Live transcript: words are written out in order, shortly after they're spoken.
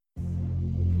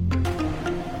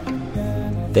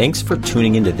Thanks for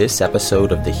tuning into this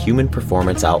episode of the Human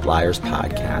Performance Outliers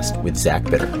podcast with Zach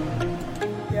Bitter.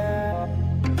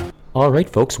 All right,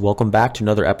 folks, welcome back to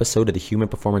another episode of the Human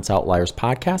Performance Outliers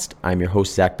podcast. I'm your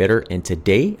host, Zach Bitter, and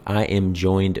today I am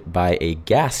joined by a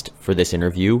guest for this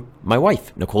interview, my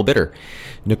wife, Nicole Bitter.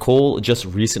 Nicole just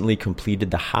recently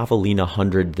completed the Javelina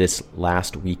 100 this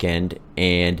last weekend,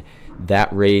 and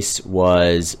that race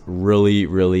was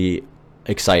really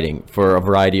exciting for a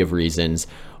variety of reasons.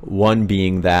 One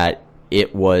being that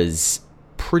it was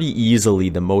pretty easily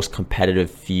the most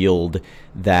competitive field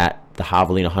that the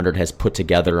Javelina 100 has put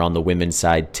together on the women's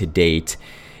side to date.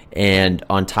 And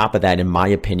on top of that, in my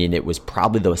opinion, it was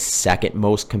probably the second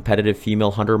most competitive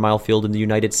female 100-mile field in the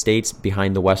United States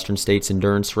behind the Western States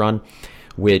Endurance Run,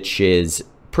 which is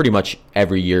pretty much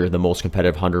every year the most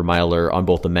competitive 100-miler on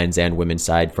both the men's and women's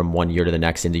side from one year to the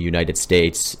next in the United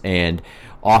States. And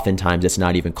oftentimes it's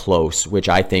not even close, which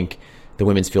I think the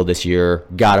women's field this year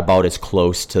got about as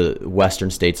close to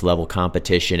Western States level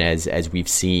competition as we've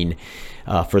seen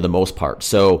for the most part.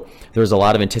 So there's a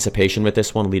lot of anticipation with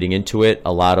this one leading into it,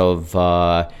 a lot of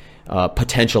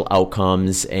potential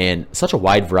outcomes, and such a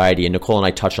wide variety. And Nicole and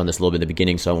I touched on this a little bit in the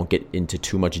beginning, so I won't get into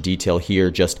too much detail here.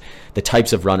 Just the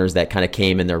types of runners that kind of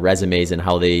came in their resumes and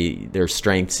how their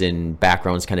strengths and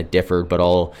backgrounds kind of differed, but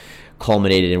all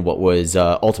culminated in what was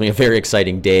ultimately a very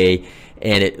exciting day,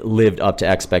 and it lived up to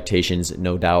expectations,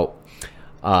 no doubt.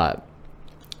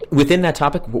 Within that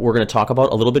topic, what we're going to talk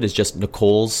about a little bit is just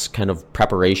Nicole's kind of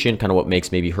preparation, kind of what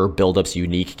makes maybe her buildups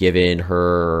unique given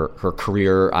her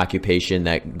career occupation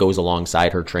that goes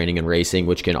alongside her training and racing,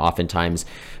 which can oftentimes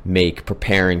make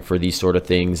preparing for these sort of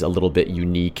things a little bit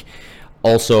unique.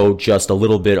 Also, just a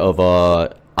little bit of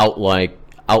a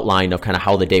outline of kind of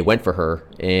how the day went for her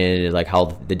and like how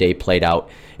the day played out.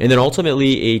 And then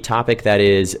ultimately a topic that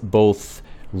is both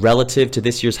relative to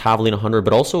this year's Javelina 100,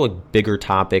 but also a bigger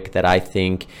topic that I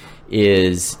think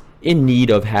is in need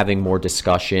of having more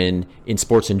discussion in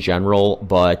sports in general,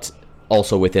 but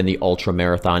also within the ultra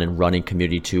marathon and running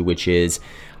community too, which is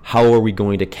how are we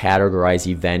going to categorize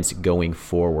events going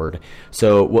forward?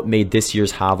 So what made this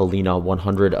year's Javelina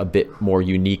 100 a bit more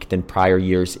unique than prior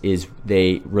years is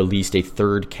they released a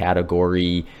third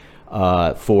category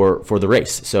for the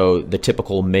race. So the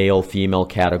typical male-female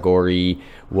category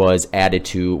was added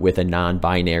to with a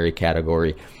non-binary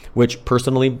category, which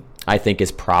personally I think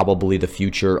is probably the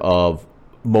future of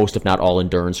most, if not all,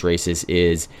 endurance races,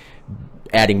 is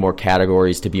adding more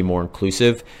categories to be more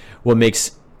inclusive. What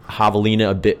makes Javelina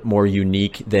a bit more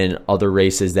unique than other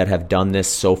races that have done this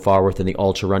so far within the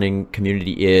ultra running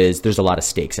community is there's a lot of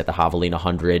stakes at the Javelina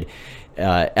 100.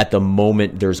 At the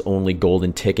moment, there's only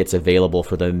golden tickets available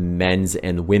for the men's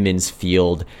and women's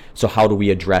field. So how do we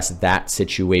address that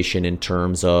situation in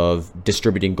terms of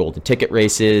distributing golden ticket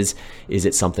races? Is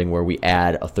it something where we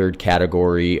add a third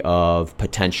category of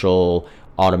potential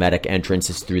automatic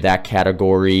entrances through that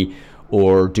category?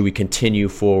 Or do we continue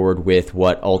forward with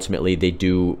what ultimately they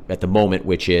do at the moment,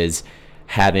 which is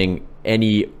having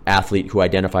any athlete who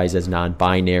identifies as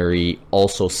non-binary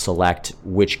also select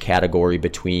which category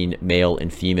between male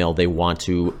and female they want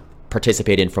to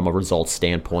participate in from a results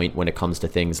standpoint when it comes to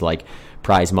things like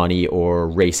prize money or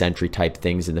race entry type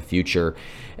things in the future.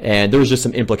 And there was just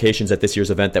some implications at this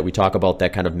year's event that we talk about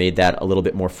that kind of made that a little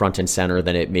bit more front and center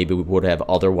than it maybe would have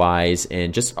otherwise.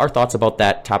 And just our thoughts about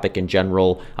that topic in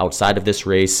general outside of this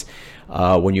race.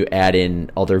 When you add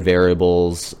in other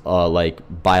variables like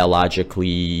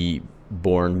biologically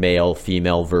born male,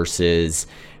 female versus,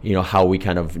 how we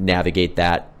kind of navigate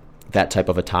that type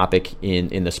of a topic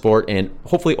in the sport, and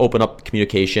hopefully open up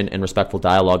communication and respectful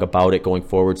dialogue about it going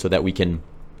forward so that we can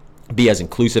be as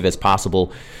inclusive as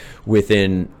possible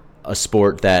within a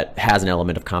sport that has an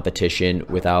element of competition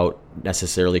without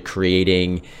necessarily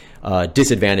creating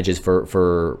disadvantages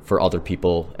for other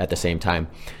people at the same time.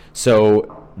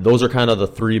 So those are kind of the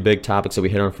three big topics that we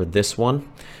hit on for this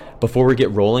one. Before we get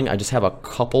rolling, I just have a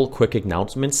couple quick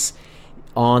announcements.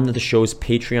 On the show's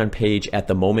Patreon page at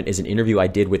the moment is an interview I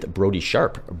did with Brody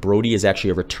Sharp. Brody is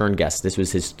actually a return guest. This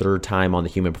was his third time on the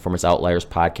Human Performance Outliers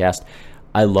podcast.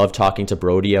 I love talking to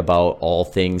Brody about all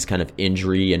things kind of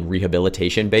injury and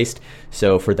rehabilitation based.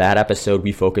 So for that episode,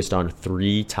 we focused on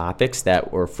three topics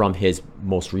that were from his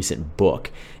most recent book.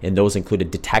 And those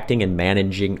included detecting and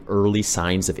managing early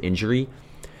signs of injury,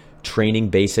 training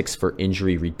basics for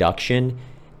injury reduction,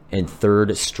 and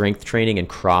third, strength training and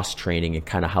cross training, and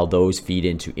kind of how those feed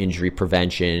into injury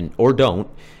prevention or don't,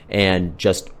 and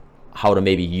just how to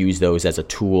maybe use those as a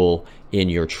tool in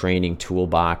your training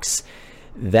toolbox.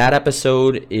 That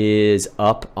episode is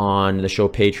up on the show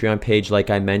Patreon page. Like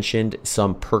I mentioned,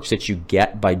 some perks that you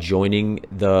get by joining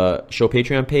the show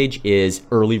Patreon page is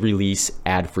early release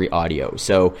ad-free audio.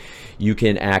 So you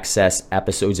can access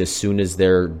episodes as soon as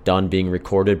they're done being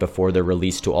recorded before they're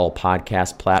released to all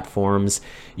podcast platforms.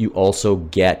 You also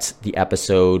get the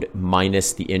episode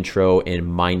minus the intro and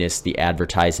minus the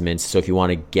advertisements. So if you want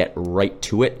to get right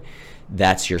to it,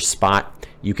 that's your spot.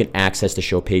 You can access the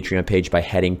show Patreon page by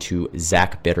heading to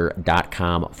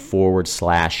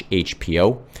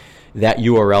zachbitter.com/HPO. That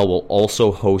URL will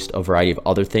also host a variety of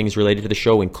other things related to the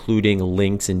show, including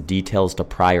links and details to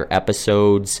prior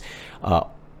episodes,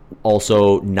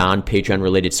 also non-Patreon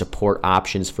related support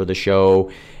options for the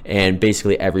show, and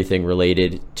basically everything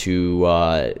related to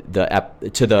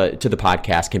the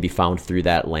podcast can be found through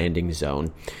that landing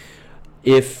zone.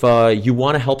 If you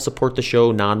want to help support the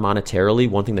show non-monetarily,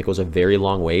 one thing that goes a very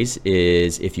long ways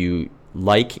is if you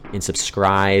like and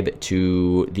subscribe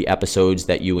to the episodes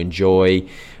that you enjoy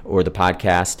or the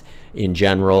podcast in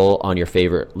general on your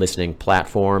favorite listening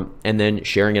platform, and then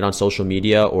sharing it on social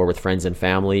media or with friends and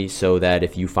family so that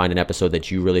if you find an episode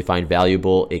that you really find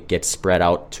valuable, it gets spread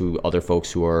out to other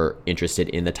folks who are interested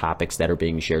in the topics that are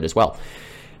being shared as well.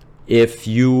 If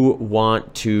you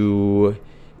want to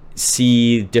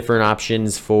see different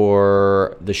options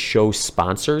for the show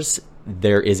sponsors,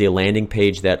 there is a landing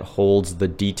page that holds the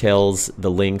details,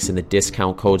 the links, and the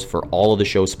discount codes for all of the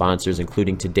show sponsors,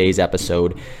 including today's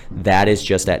episode. That is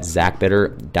just at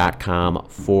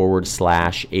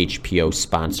zachbitter.com/HPO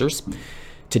sponsors.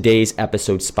 Today's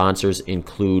episode sponsors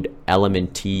include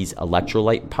LMNT's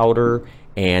electrolyte powder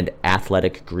and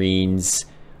Athletic Greens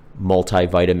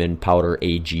multivitamin powder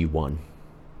AG1.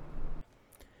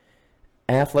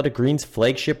 Athletic Greens'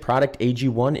 flagship product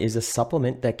AG1 is a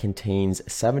supplement that contains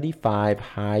 75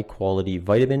 high-quality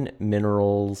vitamin,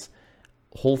 minerals,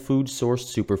 whole food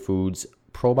sourced superfoods,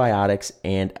 probiotics,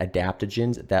 and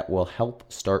adaptogens that will help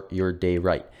start your day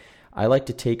right. I like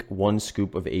to take 1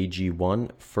 scoop of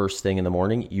AG1 first thing in the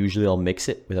morning. Usually I'll mix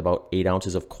it with about 8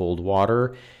 ounces of cold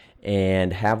water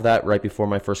and have that right before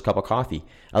my first cup of coffee.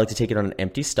 I like to take it on an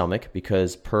empty stomach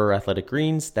because per Athletic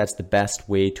Greens, that's the best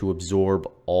way to absorb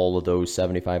all of those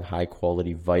 75 high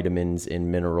quality vitamins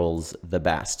and minerals the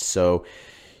best. So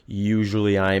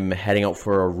usually I'm heading out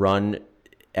for a run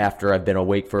after I've been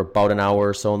awake for about an hour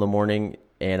or so in the morning,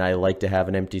 and I like to have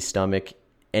an empty stomach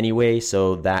anyway,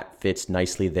 so that fits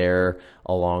nicely there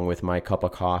along with my cup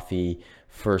of coffee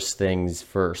first things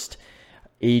first.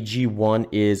 AG1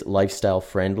 is lifestyle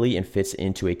friendly and fits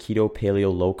into a keto,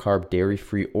 paleo, low carb, dairy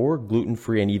free, or gluten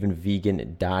free and even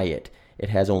vegan diet. It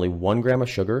has only 1 gram of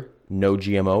sugar, no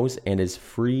GMOs, and is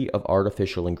free of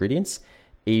artificial ingredients.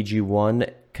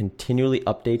 AG1 continually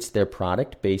updates their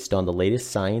product based on the latest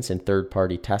science and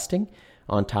third-party testing.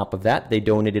 On top of that, they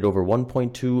donated over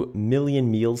 1.2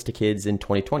 million meals to kids in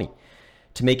 2020.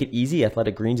 To make it easy,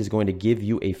 Athletic Greens is going to give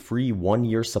you a free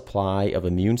 1-year supply of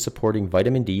immune-supporting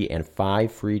vitamin D and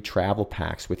 5 free travel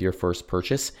packs with your first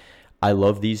purchase. I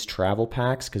love these travel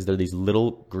packs because they're these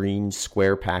little green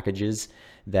square packages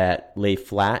that lay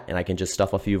flat, and I can just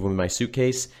stuff a few of them in my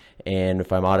suitcase. And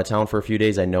if I'm out of town for a few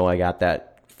days, I know I got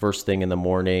that first thing in the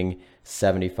morning,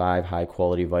 75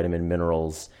 high-quality vitamin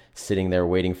minerals sitting there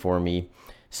waiting for me.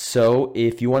 So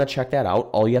if you want to check that out,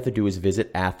 all you have to do is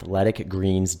visit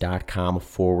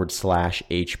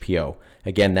athleticgreens.com/HPO.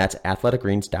 Again, that's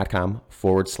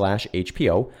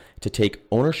athleticgreens.com/HPO to take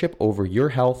ownership over your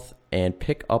health and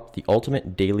pick up the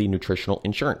ultimate daily nutritional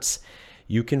insurance.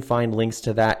 You can find links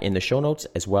to that in the show notes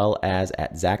as well as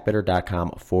at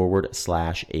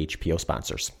zachbitter.com/HPO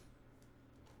sponsors.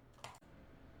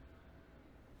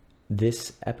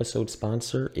 This episode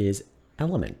sponsor is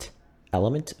Element.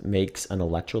 Element makes an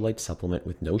electrolyte supplement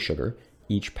with no sugar.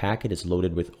 Each packet is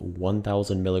loaded with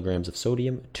 1,000 milligrams of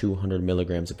sodium, 200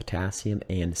 milligrams of potassium,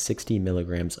 and 60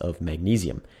 milligrams of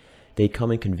magnesium. They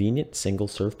come in convenient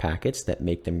single-serve packets that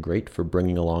make them great for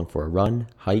bringing along for a run,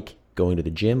 hike, going to the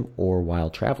gym, or while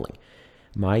traveling.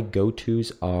 My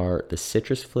go-tos are the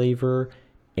citrus flavor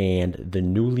and the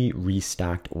newly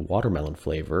restocked watermelon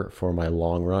flavor for my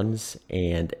long runs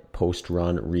and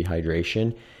post-run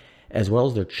rehydration, as well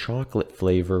as their chocolate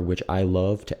flavor, which I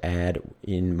love to add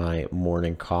in my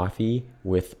morning coffee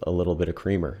with a little bit of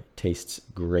creamer. Tastes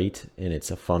great, and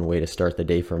it's a fun way to start the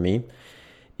day for me.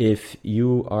 If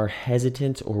you are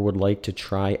hesitant or would like to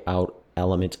try out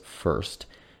Element first,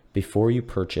 before you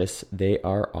purchase, they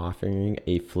are offering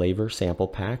a flavor sample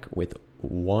pack with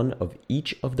one of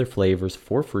each of their flavors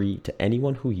for free to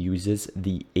anyone who uses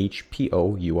the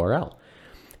HPO URL.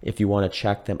 If you want to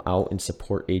check them out and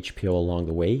support HPO along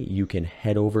the way, you can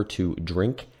head over to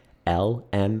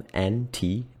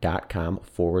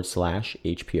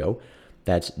drinklmnt.com/HPO.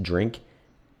 That's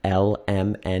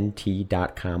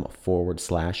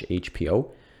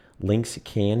drinklmnt.com/HPO. Links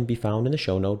can be found in the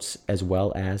show notes as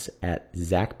well as at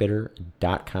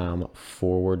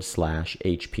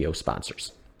zachbitter.com/HPO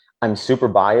sponsors. I'm super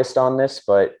biased on this,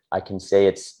 but I can say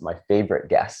it's my favorite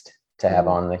guest to have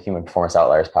on the Human Performance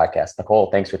Outliers podcast. Nicole,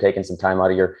 thanks for taking some time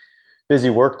out of your busy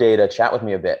work day to chat with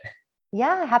me a bit.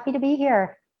 Yeah, happy to be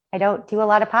here. I don't do a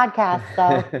lot of podcasts,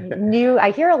 so I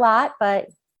hear a lot, but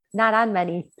not on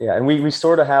many. Yeah, and we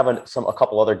sort of have a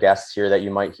couple other guests here that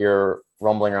you might hear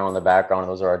rumbling around in the background.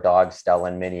 Those are our dogs, Stella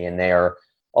and Minnie, and they are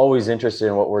always interested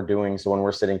in what we're doing. So when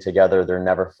we're sitting together, they're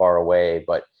never far away,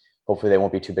 but hopefully they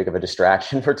won't be too big of a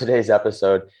distraction for today's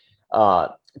episode.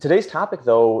 Today's topic,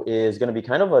 though, is going to be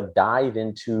kind of a dive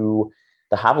into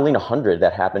the Javelina 100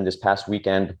 that happened this past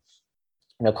weekend.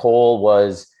 Nicole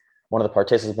was one of the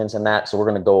participants in that. So we're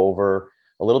going to go over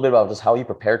a little bit about just how you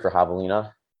prepared for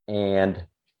Javelina and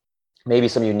maybe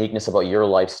some uniqueness about your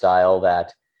lifestyle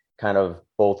that kind of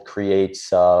both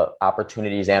creates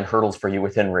opportunities and hurdles for you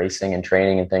within racing and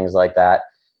training and things like that,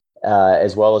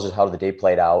 as well as just how the day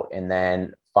played out. And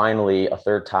then finally, a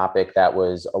third topic that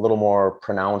was a little more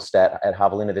pronounced at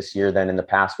Javelina this year than in the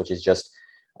past, which is just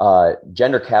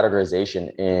gender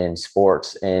categorization in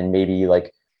sports and maybe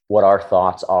like what our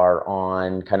thoughts are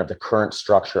on kind of the current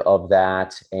structure of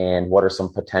that and what are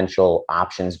some potential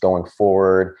options going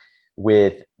forward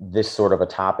with this sort of a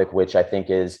topic, which I think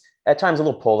is at times a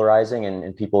little polarizing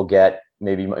and people get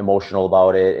maybe emotional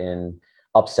about it and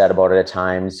upset about it at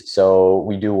times. So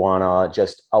we do want to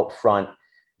just out front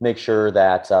make sure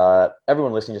that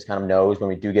everyone listening just kind of knows when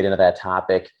we do get into that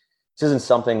topic, this isn't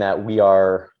something that we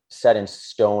are set in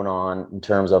stone on in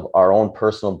terms of our own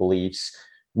personal beliefs,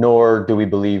 nor do we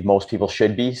believe most people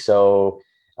should be. So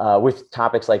with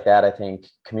topics like that, I think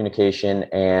communication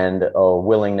and a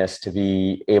willingness to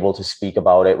be able to speak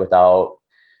about it without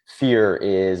fear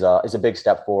is a big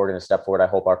step forward, and a step forward I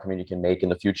hope our community can make in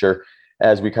the future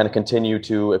as we kind of continue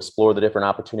to explore the different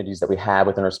opportunities that we have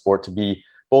within our sport to be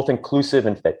both inclusive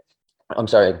and fair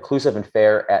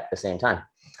at the same time.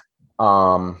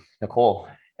 Nicole,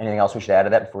 anything else we should add to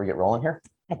that before we get rolling here?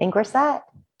 I think we're set.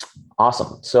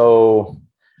 Awesome. So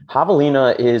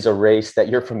Javelina is a race that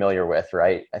you're familiar with,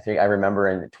 right? I think I remember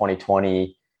in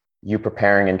 2020, you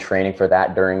preparing and training for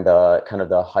that during the kind of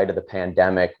the height of the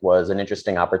pandemic was an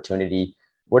interesting opportunity.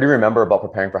 What do you remember about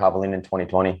preparing for Javelina in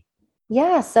 2020?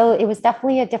 Yeah, so it was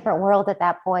definitely a different world at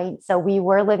that point. So we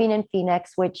were living in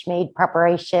Phoenix, which made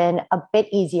preparation a bit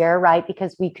easier, right?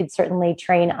 Because we could certainly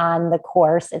train on the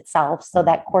course itself. So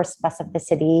that course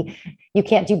specificity, you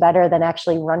can't do better than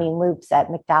actually running loops at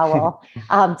McDowell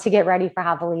to get ready for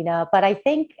Javelina. But I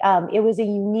think it was a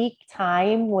unique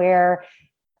time where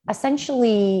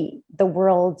essentially the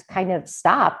world kind of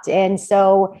stopped. And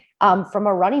so from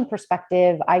a running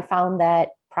perspective, I found that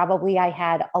probably I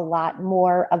had a lot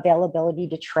more availability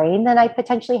to train than I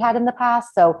potentially had in the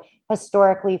past. So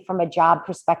historically, from a job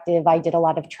perspective, I did a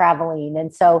lot of traveling.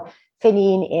 And so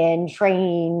fitting in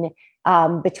training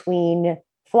between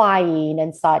flying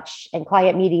and such and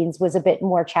client meetings was a bit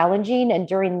more challenging. And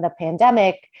during the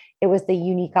pandemic, it was the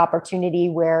unique opportunity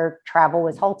where travel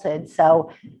was halted. So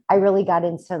I really got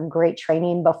in some great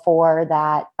training before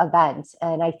that event.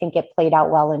 And I think it played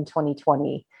out well in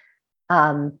 2020.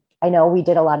 I know we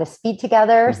did a lot of speed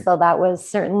together, so that was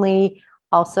certainly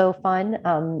also fun.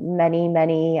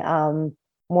 Many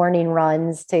morning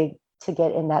runs to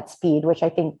get in that speed, which I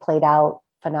think played out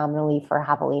phenomenally for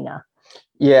Javelina.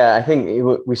 Yeah, I think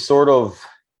we sort of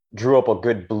drew up a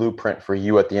good blueprint for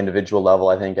you at the individual level,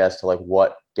 I think, as to like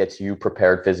what gets you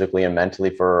prepared physically and mentally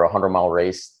for a 100-mile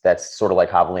race that's sort of like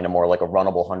Javelina, more like a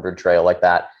runnable 100 trail like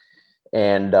that.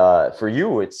 And for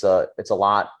you, it's a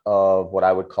lot of what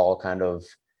I would call kind of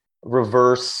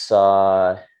reverse,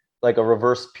 like a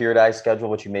reverse periodized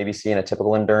schedule, which you maybe see in a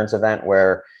typical endurance event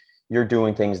where you're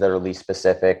doing things that are least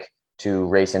specific to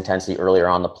race intensity earlier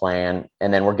on the plan.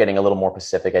 And then we're getting a little more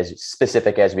specific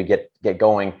as we get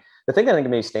going. The thing that I think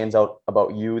maybe stands out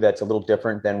about you that's a little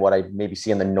different than what I maybe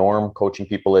see in the norm coaching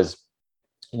people is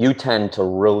you tend to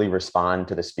really respond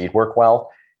to the speed work well.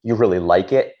 You really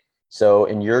like it. So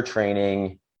in your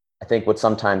training, I think what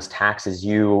sometimes taxes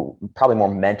you probably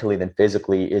more mentally than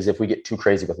physically is if we get too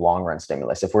crazy with long run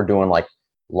stimulus. If we're doing like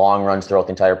long runs throughout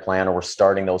the entire plan or we're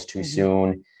starting those too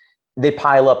soon, they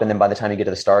pile up. And then by the time you get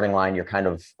to the starting line, you're kind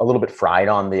of a little bit fried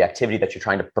on the activity that you're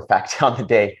trying to perfect on the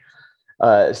day.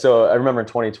 So I remember in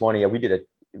 2020, we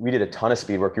did a ton of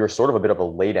speed work. You were sort of a bit of a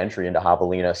late entry into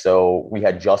Javelina. So we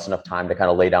had just enough time to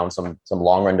kind of lay down some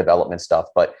long run development stuff.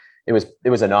 But it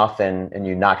was enough, and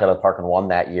you knocked out of the park and won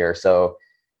that year. So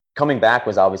coming back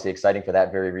was obviously exciting for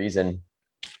that very reason.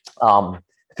 The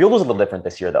field was a little different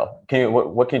this year, though.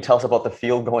 What can you tell us about the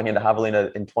field going into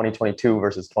Javelina in 2022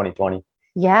 versus 2020?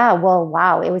 Yeah, well,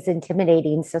 wow, it was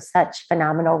intimidating. So such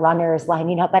phenomenal runners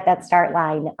lining up at that start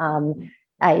line.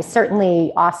 I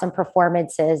certainly awesome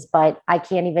performances, but I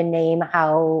can't even name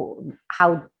how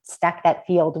stacked that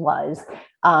field was.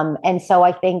 And so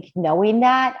I think knowing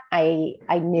that, I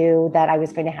knew that I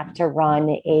was going to have to run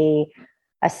a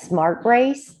smart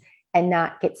race and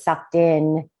not get sucked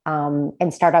in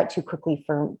and start out too quickly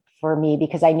for me,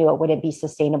 because I knew it wouldn't be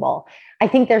sustainable. I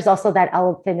think there's also that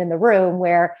elephant in the room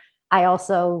where I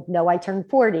also know I turned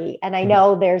 40, and I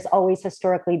know there's always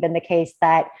historically been the case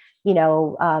that,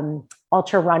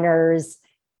 ultra runners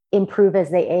improve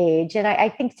as they age. And I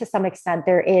think to some extent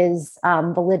there is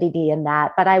validity in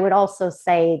that. But I would also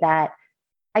say that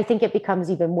I think it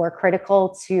becomes even more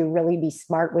critical to really be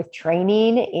smart with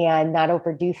training and not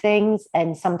overdo things.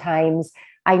 And sometimes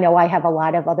I know I have a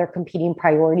lot of other competing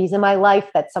priorities in my life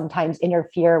that sometimes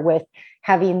interfere with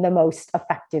having the most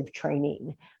effective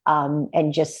training.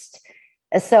 And just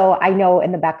so I know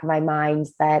in the back of my mind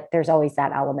that there's always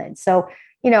that element. So,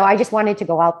 I just wanted to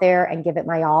go out there and give it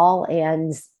my all.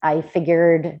 And I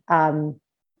figured, at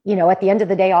the end of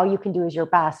the day, all you can do is your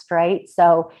best, right?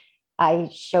 So I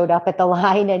showed up at the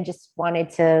line and just wanted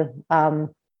to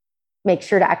make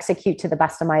sure to execute to the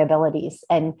best of my abilities.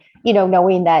 And,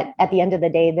 knowing that at the end of the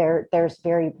day,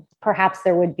 perhaps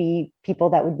there would be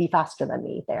people that would be faster than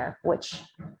me there, which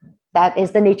that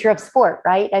is the nature of sport,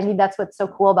 right? I mean, that's what's so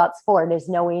cool about sport, is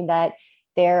knowing that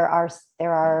there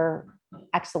are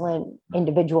excellent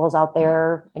individuals out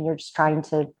there, and you're just trying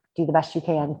to do the best you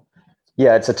can.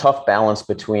 Yeah, it's a tough balance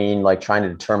between like trying to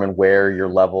determine where your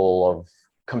level of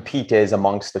compete is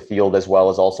amongst the field, as well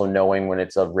as also knowing when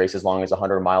it's a race as long as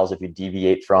 100 miles, if you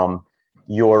deviate from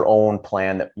your own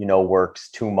plan that works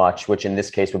too much, which in this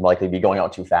case would likely be going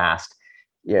out too fast.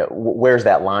 Yeah, where's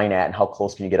that line at, and how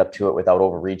close can you get up to it without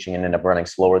overreaching and end up running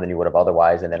slower than you would have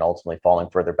otherwise, and then ultimately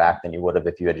falling further back than you would have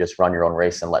if you had just run your own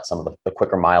race and let some of the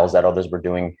quicker miles that others were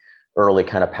doing early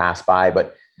kind of pass by.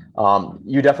 But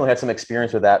you definitely had some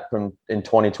experience with that in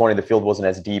 2020. The field wasn't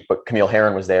as deep, but Camille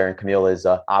Herron was there, and Camille is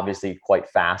obviously quite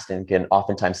fast and can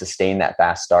oftentimes sustain that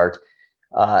fast start.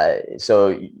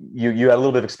 So you had a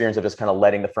little bit of experience of just kind of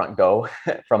letting the front go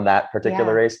from that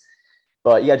particular race.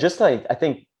 But yeah, just I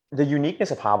think the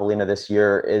uniqueness of Javelina this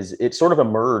year is it sort of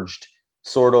emerged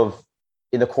sort of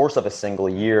in the course of a single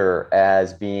year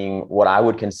as being what I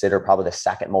would consider probably the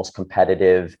second most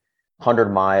competitive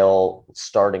 100-mile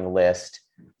starting list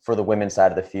for the women's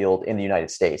side of the field in the United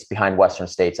States, behind Western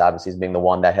States, obviously, as being the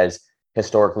one that has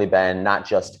historically been not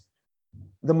just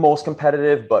the most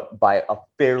competitive, but by a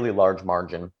fairly large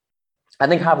margin. I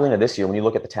think Javelina this year, when you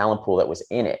look at the talent pool that was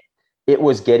in it, it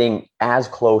was getting as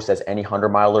close as any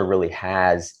 100-miler really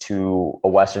has to a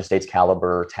Western States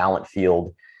caliber talent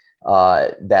field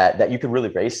that you could really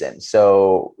race in.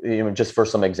 So, just for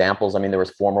some examples, I mean, there was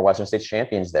former Western States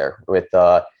champions there with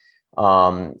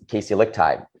Casey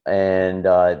Lichtai, and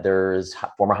there's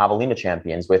former Javelina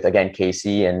champions with, again,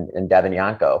 Casey and Devin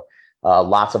Yanko.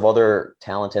 Lots of other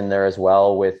talent in there as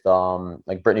well with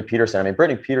like Brittany Peterson. I mean,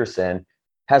 Brittany Peterson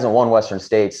hasn't won Western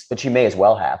States, but she may as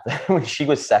well have. When she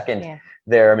was second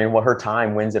there, I mean, her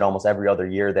time wins it almost every other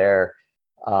year there.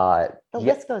 The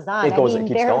list goes on. It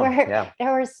keeps going.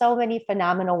 There were so many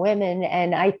phenomenal women.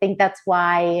 And I think that's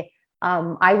why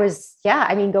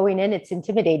going in, it's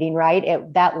intimidating,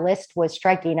 right? That list was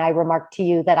striking. I remarked to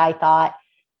you that I thought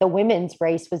the women's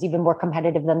race was even more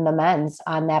competitive than the men's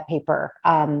on that paper.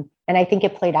 And I think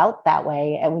it played out that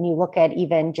way. And when you look at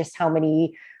even just how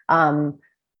many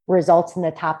results in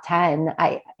the top 10,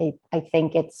 I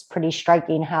think it's pretty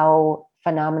striking how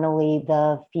phenomenally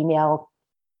the female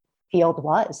field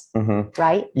was,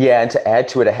 right? Yeah, and to add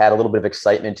to it, it had a little bit of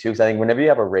excitement too, because I think whenever you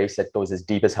have a race that goes as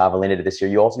deep as Javelina did this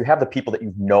year, you have the people that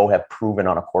have proven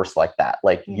on a course like that,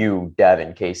 like you,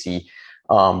 Devin, Casey,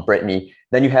 Brittany.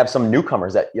 Then you have some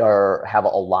newcomers that have a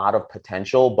lot of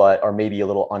potential, but are maybe a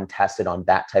little untested on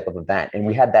that type of event. And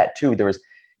we had that too. There was,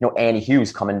 Annie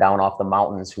Hughes coming down off the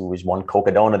mountains, who was won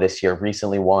Cocodona this year,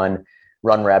 recently won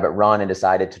Run Rabbit Run, and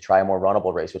decided to try a more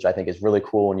runnable race, which I think is really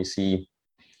cool when you see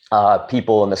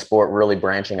people in the sport really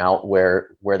branching out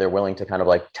where they're willing to kind of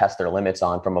like test their limits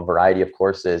on from a variety of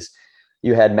courses.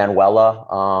 You had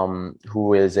Manuela,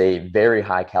 who is a very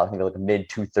high caliber, I think like a mid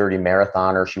 230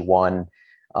 marathoner. She won,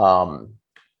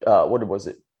 what was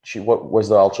it? What was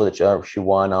the ultra that she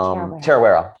won?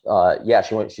 Tarawera.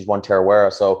 She's won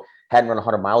Tarawera. So hadn't run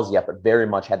 100 miles yet, but very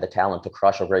much had the talent to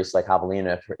crush a race like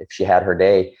Javelina if she had her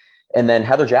day. And then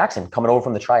Heather Jackson coming over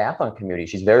from the triathlon community.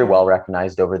 She's very well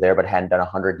recognized over there, but hadn't done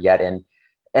 100 yet, and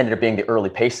ended up being the early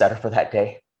pace setter for that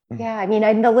day. Yeah, I mean,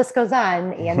 and the list goes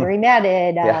on. Anne-Marie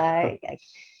Madden,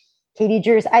 Katie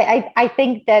Drews. I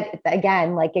think that,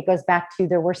 again, like, it goes back to,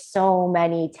 there were so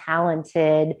many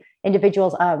talented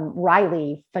individuals.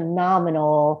 Riley,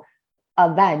 phenomenal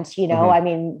event, I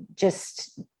mean,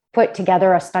 just put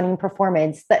together a stunning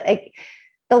performance.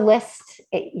 The list,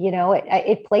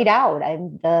 it played out,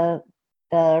 and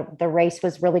the race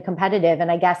was really competitive.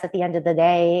 And I guess at the end of the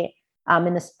day,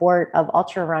 in the sport of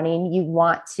ultra running, you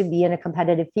want to be in a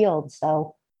competitive field.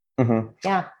 So,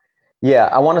 yeah. Yeah,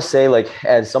 I want to say, like,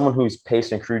 as someone who's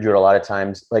paced and crewed you a lot of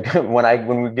times, like when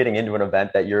we're getting into an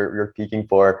event that you're peaking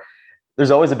for, there's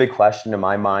always a big question in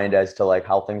my mind as to like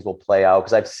how things will play out,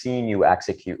 because I've seen you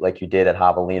execute like you did at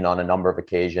Javelina on a number of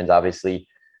occasions. Obviously,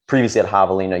 previously at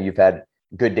Javelina, you've had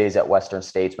good days at Western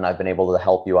States when I've been able to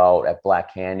help you out at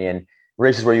Black Canyon,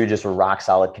 races where you just were rock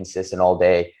solid, consistent all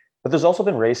day. But there's also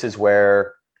been races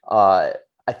where I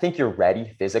think you're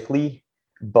ready physically,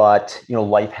 but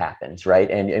life happens, right?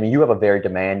 And I mean, you have a very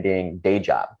demanding day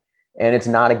job, and it's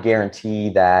not a guarantee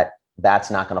that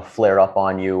that's not going to flare up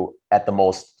on you at the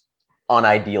most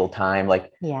unideal time,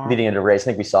 like leading into a race. I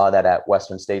think we saw that at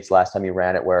Western States last time you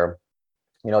ran it, where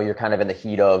you're kind of in the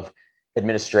heat of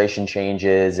administration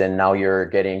changes, and now you're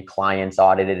getting clients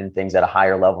audited and things at a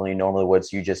higher level than you normally would.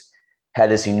 So you just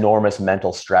had this enormous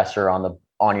mental stressor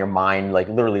on your mind, like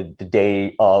literally the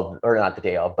day of, or not the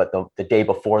day of, but the day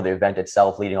before the event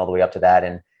itself, leading all the way up to that.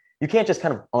 And you can't just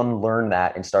kind of unlearn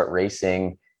that and start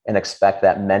racing and expect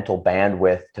that mental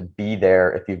bandwidth to be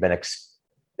there if you've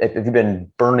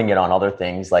been burning it on other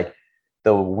things like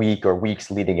the week or weeks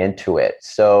leading into it.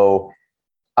 So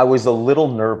I was a little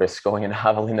nervous going into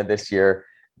Javelina this year,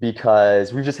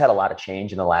 because we've just had a lot of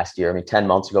change in the last year. I mean, 10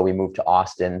 months ago, we moved to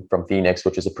Austin from Phoenix,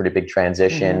 which is a pretty big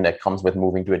transition that comes with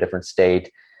moving to a different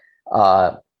state.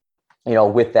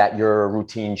 With that, your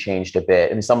routine changed a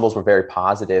bit. And some of those were very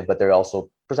positive, but they also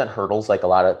present hurdles, like a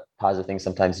lot of positive things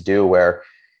sometimes do, where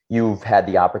you've had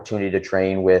the opportunity to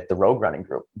train with the Rogue Running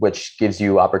Group, which gives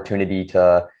you opportunity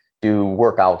to do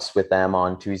workouts with them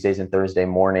on Tuesdays and Thursday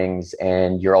mornings.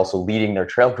 And you're also leading their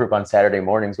trail group on Saturday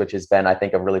mornings, which has been, I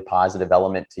think, a really positive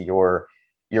element to your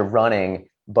running,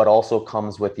 but also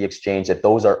comes with the exchange that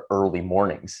those are early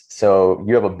mornings. So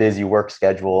you have a busy work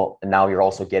schedule, and now you're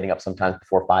also getting up sometimes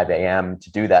before 5 a.m.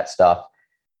 to do that stuff.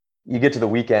 You get to the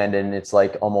weekend and it's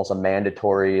like almost a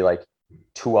mandatory, like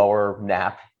 2-hour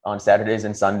nap on Saturdays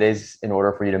and Sundays in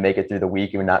order for you to make it through the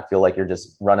week and not feel like you're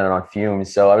just running on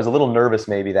fumes. So I was a little nervous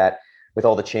maybe that with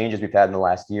all the changes we've had in the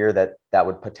last year, that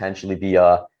would potentially be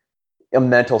a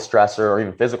mental stressor or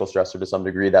even physical stressor to some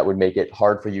degree that would make it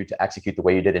hard for you to execute the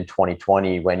way you did in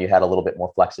 2020, when you had a little bit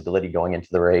more flexibility going into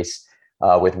the race,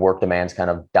 with work demands kind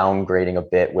of downgrading a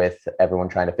bit, with everyone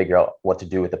trying to figure out what to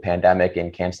do with the pandemic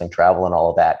and canceling travel and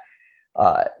all of that.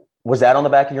 Was that on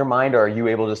the back of your mind, or are you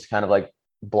able just to kind of like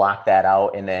block that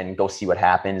out and then go see what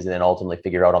happens and then ultimately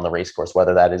figure out on the race course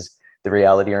whether that is the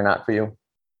reality or not for you?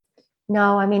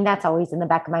 No, I mean, that's always in the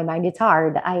back of my mind. It's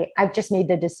hard. I've just made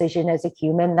the decision as a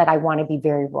human that I want to be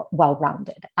very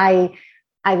well-rounded. I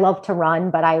love to run,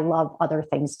 but I love other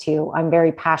things too. I'm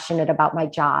very passionate about my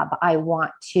job. I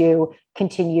want to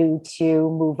continue to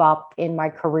move up in my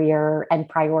career and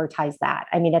prioritize that.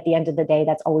 I mean, at the end of the day,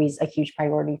 that's always a huge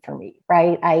priority for me,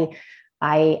 right?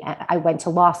 I went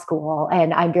to law school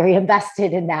and I'm very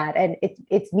invested in that. And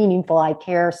it's meaningful. I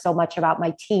care so much about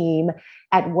my team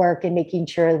at work and making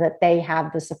sure that they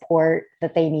have the support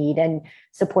that they need and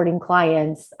supporting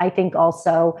clients. I think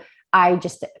also I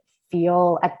just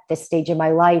feel at this stage in my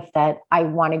life that I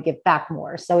want to give back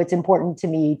more. So it's important to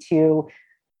me to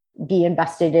be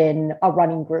invested in a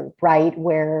running group, right?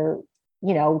 Where,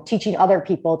 teaching other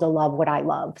people to love what I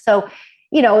love. So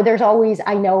there's always,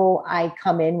 I know I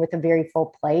come in with a very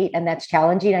full plate, and that's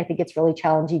challenging. I think it's really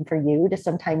challenging for you to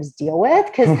sometimes deal with,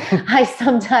 because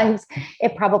sometimes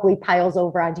it probably piles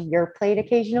over onto your plate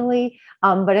occasionally.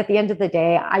 But at the end of the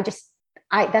day,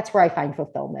 that's where I find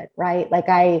fulfillment, right? Like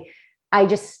I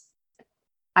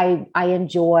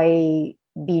enjoy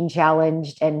being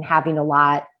challenged and having a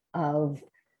lot of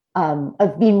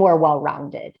being more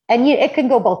well-rounded. And it can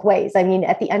go both ways. I mean,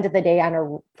 at the end of the day,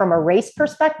 from a race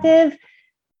perspective,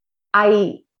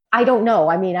 I don't know.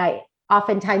 I mean,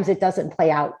 oftentimes it doesn't play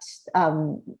out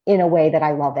in a way that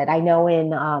I love it. I know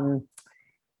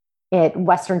at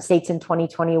Western States in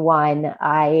 2021,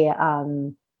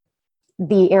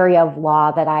 the area of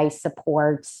law that I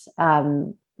support,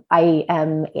 I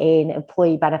am an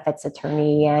employee benefits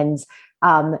attorney, and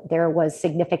There was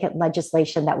significant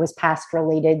legislation that was passed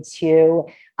related to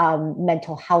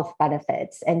mental health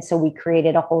benefits. And so we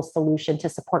created a whole solution to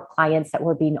support clients that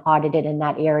were being audited in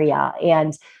that area.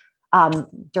 And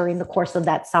during the course of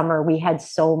that summer, we had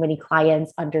so many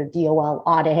clients under DOL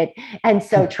audit. And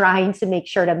so trying to make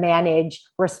sure to manage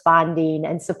responding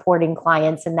and supporting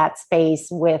clients in that space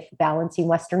with balancing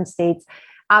Western states,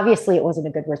 obviously it wasn't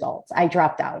a good result. I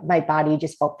dropped out. My body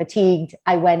just felt fatigued.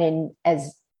 I went in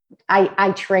as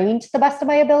I trained to the best of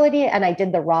my ability and I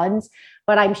did the runs,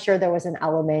 but I'm sure there was an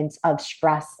element of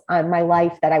stress on my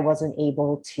life that I wasn't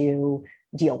able to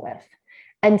deal with.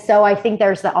 And so I think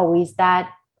there's always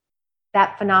that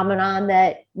phenomenon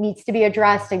that needs to be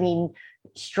addressed. I mean,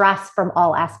 stress from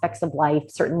all aspects of life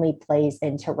certainly plays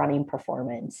into running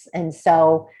performance. And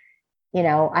so,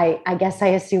 I guess I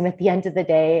assume at the end of the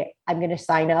day, I'm going to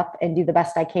sign up and do the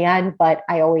best I can, but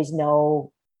I always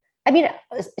know, I mean,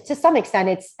 to some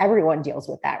extent, everyone deals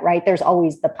with that, right? There's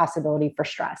always the possibility for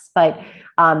stress, but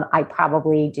I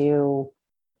probably do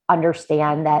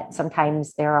understand that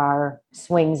sometimes there are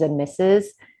swings and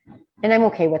misses, and I'm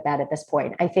okay with that at this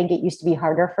point. I think it used to be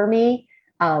harder for me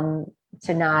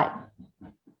to not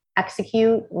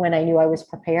execute when I knew I was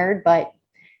prepared, but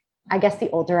I guess the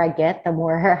older I get, the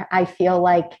more I feel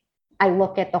like I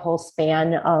look at the whole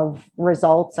span of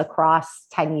results across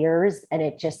 10 years, and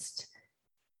it just,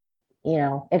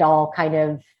 it all kind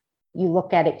of, you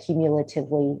look at it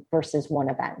cumulatively versus one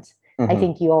event. Mm-hmm. I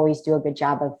think you always do a good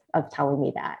job of telling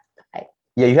me that.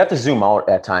 Yeah, you have to zoom out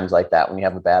at times like that when you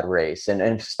have a bad race. And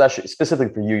especially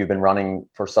specifically for you, you've been running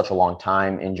for such a long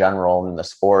time in general in the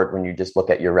sport. When you just look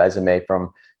at your resume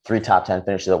from 3 top 10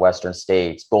 finishes at Western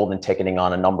States, golden ticketing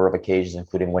on a number of occasions,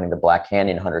 including winning the Black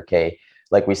Canyon 100K.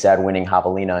 Like we said, winning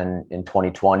Javelina in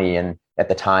 2020, and at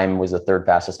the time was the 3rd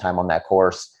fastest time on that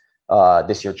course.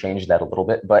 This year changed that a little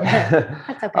bit, but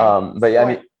that's okay. But I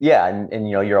mean, yeah, and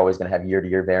you're always going to have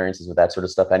year-to-year variances with that sort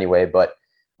of stuff anyway. But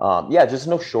just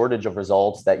no shortage of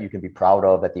results that you can be proud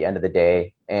of at the end of the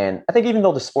day. And I think even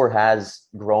though the sport has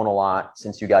grown a lot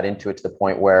since you got into it, to the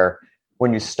point where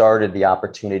when you started, the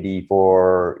opportunity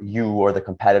for you or the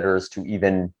competitors to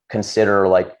even consider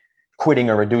like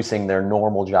quitting or reducing their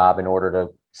normal job in order to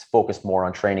focus more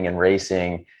on training and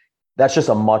racing, that's just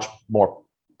a much more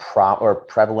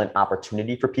prevalent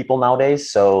opportunity for people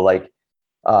nowadays. So like,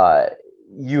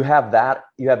 you have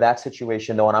that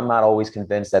situation though. And I'm not always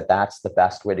convinced that that's the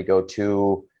best way to go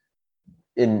to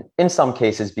in some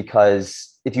cases,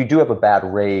 because if you do have a bad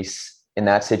race in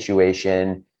that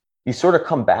situation, you sort of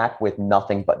come back with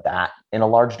nothing but that in a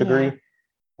large degree. Yeah.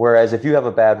 Whereas if you have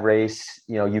a bad race,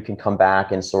 you can come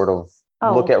back and sort of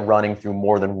look at running through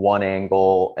more than one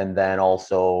angle, and then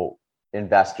also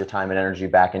invest your time and energy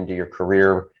back into your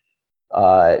career.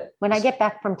 When I get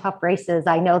back from tough races,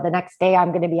 I know the next day I'm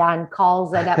going to be on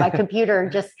calls and at my computer,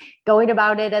 just going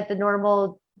about it at the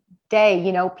normal day.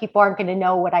 People aren't going to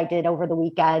know what I did over the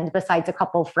weekend besides a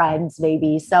couple of friends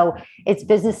maybe. So it's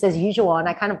business as usual. And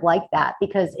I kind of like that,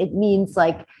 because it means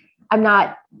like I'm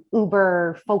not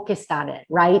uber focused on it,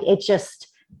 right? It's just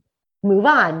move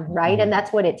on, right? And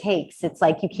that's what it takes. It's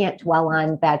like you can't dwell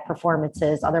on bad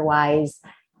performances. Otherwise,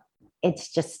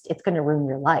 it's going to ruin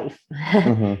your life.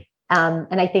 Mm-hmm.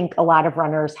 And I think a lot of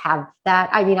runners have that.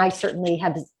 I mean, I certainly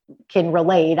can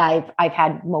relate. I've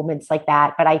had moments like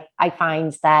that, but I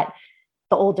find that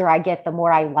the older I get, the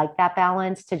more I like that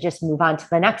balance to just move on to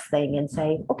the next thing and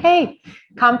say, okay,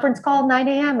 conference call 9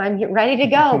 a.m. I'm ready to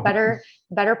go.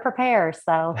 Better prepare.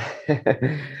 So.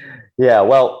 Yeah.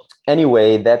 Well,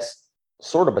 anyway, that's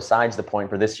sort of besides the point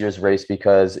for this year's race,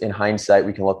 because in hindsight,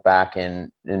 we can look back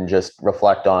and just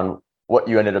reflect on what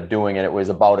you ended up doing, and it was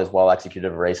about as well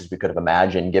executed a race as we could have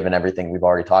imagined, given everything we've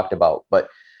already talked about. But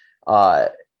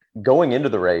going into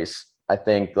the race, I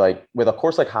think like with a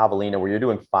course like Javelina, where you're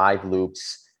doing 5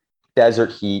 loops, desert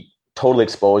heat, totally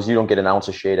exposed, you don't get an ounce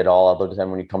of shade at all, other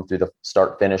than when you come through the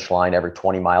start finish line every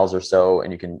 20 miles or so,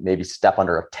 and you can maybe step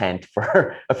under a tent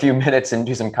for a few minutes and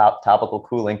do some topical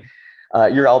cooling.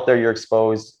 You're out there, you're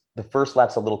exposed. The first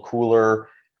lap's a little cooler,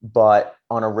 but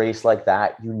on a race like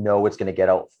that, it's going to get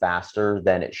out faster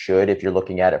than it should if you're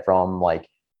looking at it from like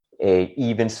a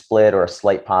even split or a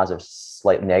slight positive,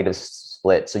 slight negative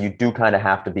split. So you do kind of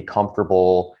have to be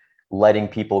comfortable letting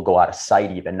people go out of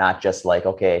sight, even not just like,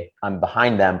 okay, I'm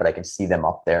behind them, but I can see them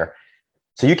up there.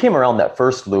 So you came around that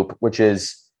first loop, which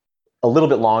is a little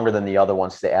bit longer than the other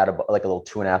ones. They add like a little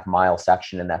 2.5 mile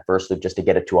section in that first loop just to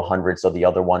get it to 100. So the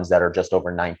other ones that are just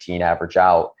over 19 average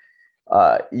out.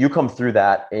 You come through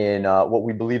that in what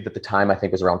we believed at the time, I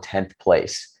think was around 10th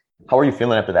place. How are you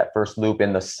feeling after that first loop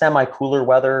in the semi-cooler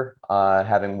weather,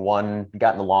 having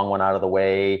gotten the long one out of the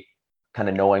way? kind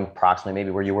of knowing approximately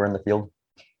maybe where you were in the field?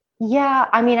 Yeah,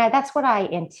 I mean, that's what I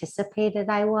anticipated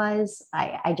I was.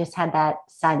 I just had that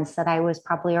sense that I was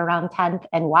probably around 10th.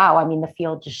 And wow, I mean, the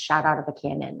field just shot out of a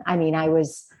cannon. I mean,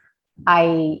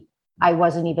 I, I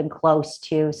wasn't even close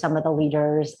to some of the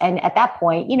leaders. And at that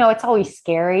point, it's always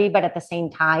scary, but at the same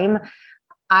time,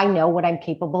 I know what I'm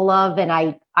capable of, and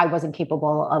I wasn't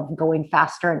capable of going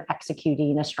faster and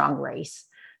executing a strong race.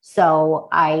 So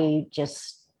I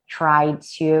just tried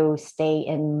to stay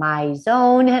in my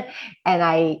zone, and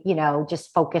I,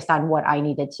 just focused on what I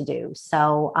needed to do.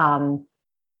 So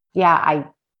yeah,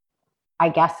 I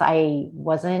guess I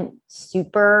wasn't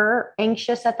super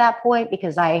anxious at that point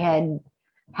because I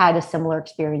had a similar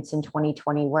experience in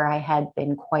 2020 where I had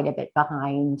been quite a bit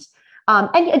behind.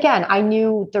 And again, I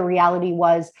knew the reality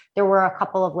was there were a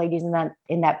couple of ladies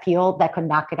in that field that could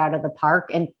knock it out of the park,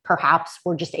 and perhaps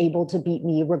were just able to beat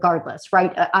me regardless,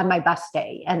 right, on my best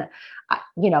day. And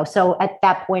so at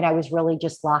that point, I was really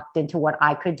just locked into what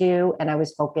I could do, and I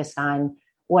was focused on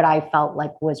what I felt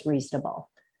like was reasonable.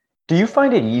 Do you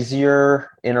find it easier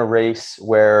in a race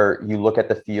where you look at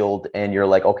the field and you're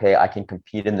like, okay, I can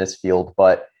compete in this field,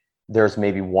 but there's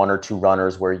maybe one or two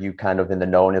runners where you kind of in the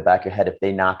know in the back of your head, if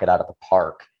they knock it out of the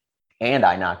park and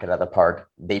I knock it out of the park,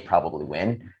 they probably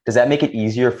win. Does that make it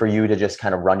easier for you to just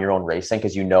kind of run your own racing?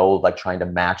 Because like trying to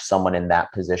match someone in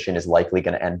that position is likely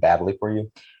going to end badly for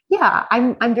you? Yeah,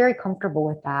 I'm very comfortable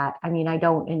with that. I mean, I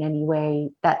don't in any way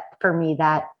that for me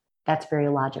that's very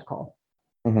logical.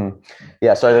 Mm-hmm.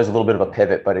 Yeah, sorry, there's a little bit of a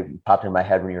pivot, but it popped in my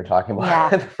head when you were talking about Yeah.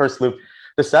 the first loop.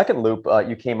 The second loop,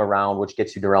 you came around, which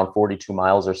gets you to around 42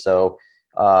 miles or so.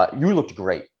 You looked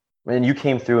great. When you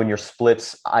came through in your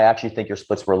splits, I actually think your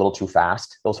splits were a little too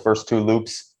fast. Those first two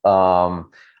loops, I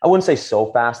wouldn't say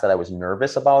so fast that I was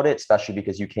nervous about it, especially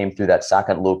because you came through that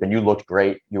second loop and you looked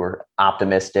great. You were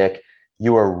optimistic.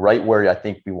 You were right where I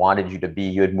think we wanted you to be.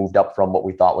 You had moved up from what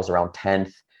we thought was around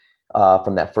 10th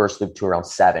from that first loop to around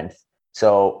 7th.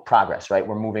 So progress, right?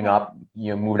 We're moving up.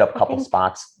 You moved up a couple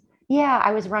spots. Yeah,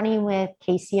 I was running with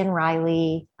Casey and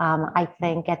Riley, I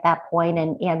think at that point,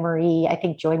 and Anne Marie, I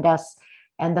think, joined us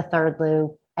in the third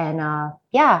loop. And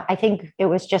yeah, I think it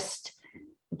was just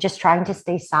trying to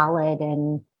stay solid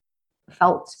and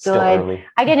felt Still good. early.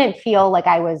 I didn't feel like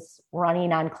I was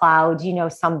running on clouds.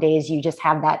 Some days you just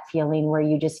have that feeling where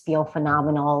you just feel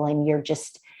phenomenal and you're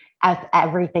just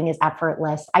everything is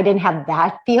effortless. I didn't have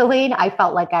that feeling. I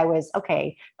felt like I was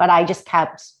okay, but I just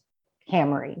kept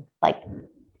hammering like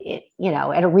it,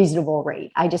 at a reasonable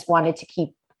rate. I just wanted to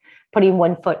keep putting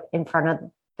one foot in front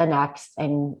of the next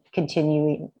and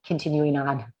continuing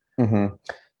on. Mm-hmm.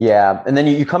 Yeah. And then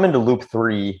you come into loop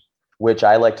three, which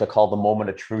I like to call the moment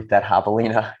of truth at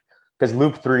Javelina, because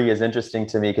loop three is interesting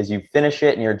to me because you finish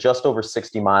it and you're just over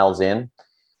 60 miles in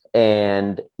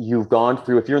and you've gone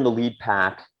through, if you're in the lead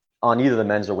pack on either the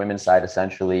men's or women's side,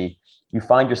 essentially, you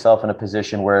find yourself in a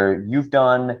position where you've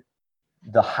done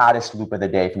the hottest loop of the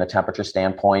day from the temperature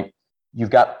standpoint. You've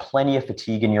got plenty of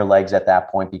fatigue in your legs at that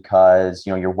point because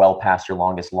you're well past your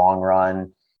longest long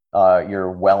run.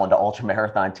 You're well into ultra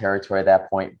marathon territory at that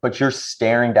point, but you're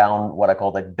staring down what I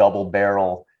call the double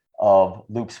barrel of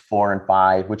loops 4 and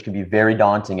 5, which can be very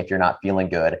daunting if you're not feeling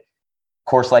good.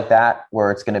 Course like that,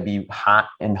 where it's going to be hot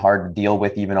and hard to deal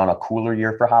with, even on a cooler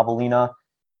year for Javelina,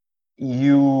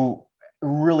 you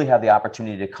really have the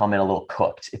opportunity to come in a little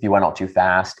cooked if you went out too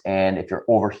fast. And if you're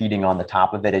overheating on the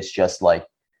top of it, it's just like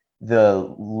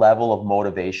the level of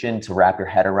motivation to wrap your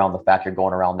head around the fact you're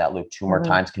going around that loop two more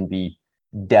times can be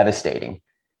devastating.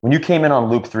 When you came in on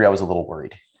loop 3, I was a little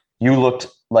worried. You looked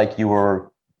like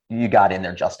you got in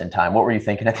there just in time. What were you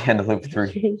thinking at the end of loop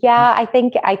 3? Yeah, I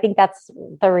think that's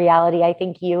the reality. I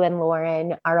think you and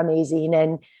Lauren are amazing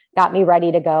and got me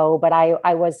ready to go, but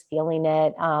I was feeling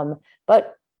it.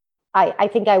 But I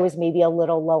think I was maybe a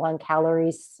little low on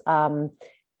calories.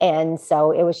 And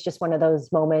so it was just one of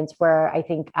those moments where I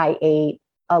think I ate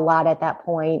a lot at that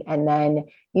point, and then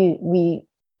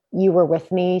you were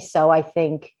with me. So I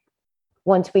think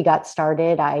once we got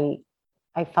started, I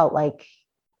felt like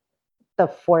the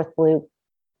fourth loop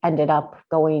ended up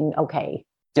going okay.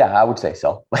 Yeah, I would say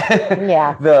so.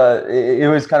 Yeah. It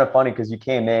was kind of funny because you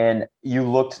came in, you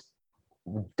looked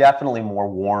definitely more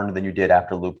worn than you did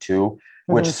after loop 2,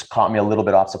 which caught me a little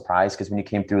bit off surprise because when you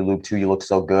came through loop 2, you looked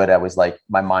so good. I was like,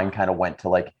 my mind kind of went to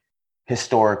like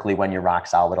historically when you're rock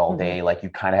solid all day, like you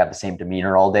kind of have the same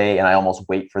demeanor all day. And I almost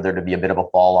wait for there to be a bit of a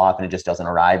fall off and it just doesn't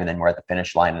arrive. And then we're at the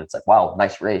finish line and it's like, wow,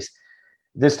 nice race.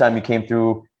 This time you came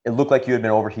through, it looked like you had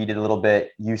been overheated a little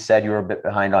bit. You said you were a bit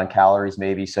behind on calories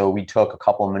maybe. So we took a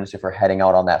couple of minutes before heading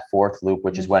out on that fourth loop,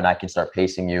 which is when I can start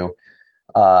pacing you.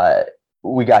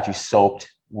 We got you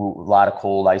soaked a lot of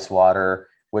cold ice water,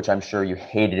 which I'm sure you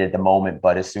hated at the moment,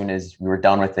 but as soon as we were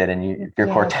done with it and your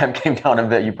core temp came down a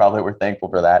bit, you probably were thankful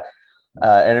for that.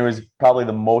 And it was probably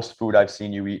the most food I've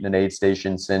seen you eat in an aid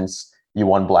station since you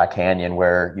won Black Canyon,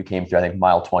 where you came through, I think,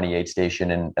 mile 20 aid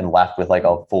station and left with like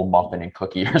a full muffin and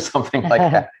cookie or something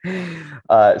like that.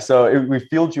 We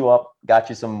filled you up, got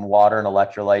you some water and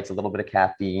electrolytes, a little bit of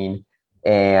caffeine,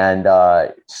 and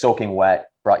soaking wet,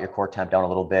 brought your core temp down a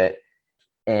little bit.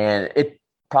 And it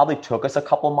probably took us a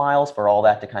couple miles for all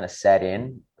that to kind of set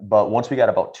in. But once we got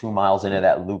about 2 miles into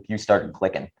that loop, you started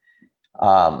clicking.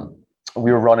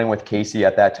 We were running with Casey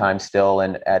at that time still.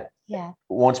 And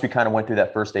once we kind of went through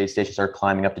that first aid station, started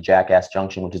climbing up to Jackass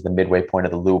Junction, which is the midway point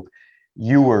of the loop.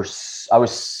 I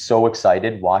was so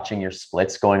excited watching your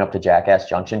splits going up to Jackass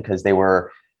Junction, because they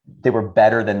were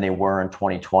better than they were in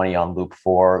 2020 on loop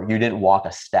 4. You didn't walk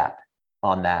a step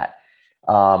on that.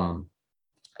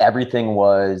 Everything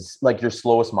was like, your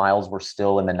slowest miles were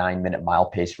still in the 9-minute mile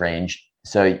pace range.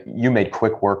 So you made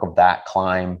quick work of that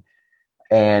climb.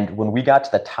 And when we got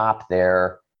to the top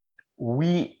there,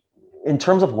 in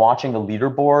terms of watching the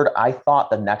leaderboard, I thought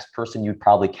the next person you'd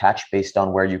probably catch based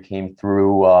on where you came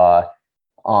through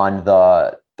on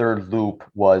the third loop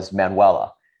was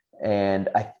Manuela. And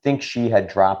I think she had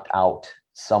dropped out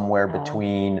somewhere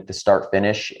between the start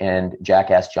finish and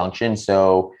Jackass Junction.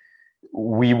 So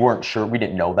we weren't sure. We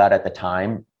didn't know that at the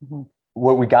time. Mm-hmm.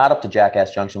 When we got up to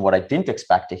Jackass Junction, what I didn't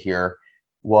expect to hear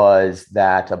was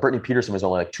that Brittany Peterson was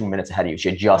only like 2 minutes ahead of you. She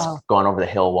had just gone over the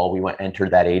hill while we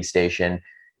entered that aid station.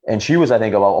 And she was, I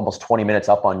think, about almost 20 minutes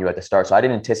up on you at the start. So I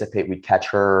didn't anticipate we'd catch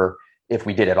her, if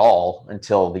we did at all,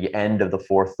 until the end of the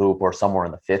 4th loop or somewhere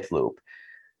in the 5th loop.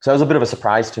 So that was a bit of a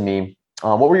surprise to me.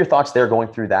 What were your thoughts there going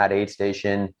through that aid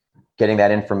station, getting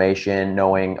that information,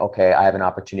 knowing, okay, I have an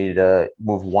opportunity to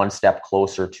move one step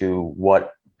closer to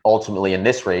what ultimately in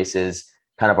this race is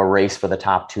kind of a race for the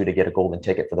top 2 to get a golden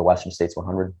ticket for the Western States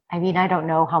 100? I mean, I don't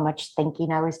know how much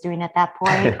thinking I was doing at that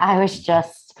point. I was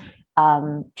just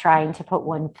trying to put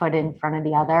one foot in front of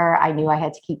the other. I knew I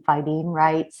had to keep fighting,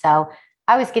 right? So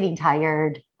I was getting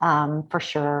tired for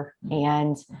sure.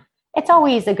 And it's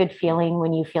always a good feeling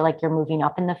when you feel like you're moving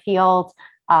up in the field.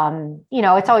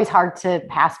 It's always hard to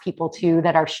pass people too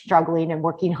that are struggling and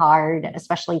working hard,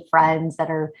 especially friends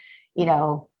that are,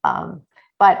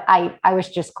 but I was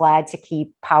just glad to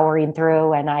keep powering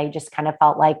through. And I just kind of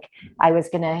felt like I was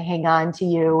going to hang on to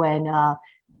you and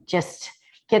just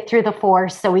get through the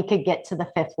 4th so we could get to the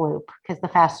 5th loop, because the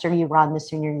faster you run, the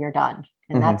sooner you're done.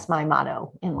 And that's my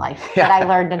motto in life that I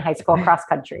learned in high school cross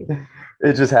country.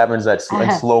 It just happens that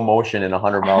in slow motion in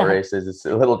 100-mile races, it's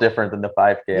a little different than the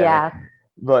 5K. Yeah.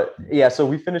 But yeah, so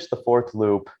we finished the 4th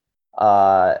loop.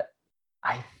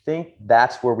 I think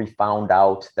that's where we found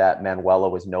out that Manuela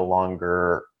was no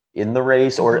longer in the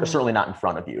race, or certainly not in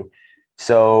front of you.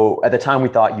 So at the time, we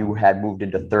thought you had moved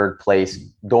into 3rd place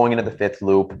going into the 5th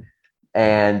loop.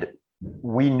 And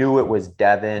we knew it was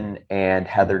Devin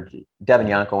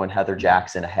Yanko and Heather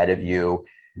Jackson ahead of you.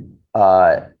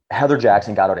 Heather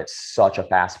Jackson got out at such a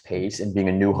fast pace, and being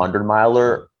a new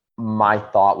 100-miler, my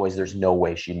thought was there's no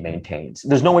way she maintains.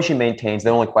 The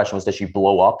only question was, does she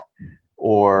blow up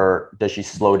or does she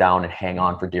slow down and hang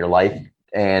on for dear life?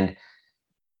 And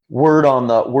word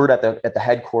at the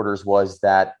headquarters was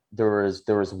that there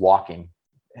was walking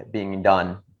being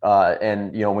done.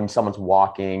 And when someone's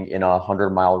walking in a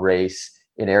 100-mile race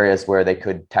in areas where they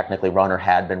could technically run or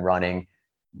had been running,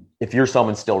 if you're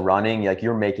someone still running, like,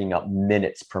 you're making up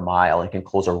minutes per mile and can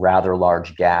close a rather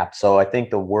large gap. So I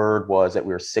think the word was that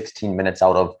we were 16 minutes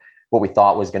out of what we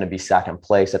thought was going to be 2nd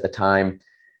place at the time.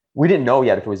 We didn't know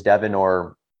yet if it was Devin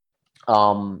or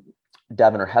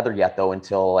Heather yet, though,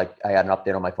 until I had an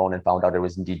update on my phone and found out it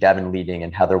was indeed Devin leading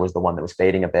and Heather was the one that was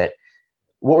fading a bit.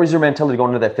 What was your mentality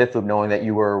going into that 5th loop, knowing that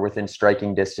you were within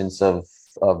striking distance of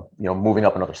moving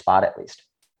up another spot at least?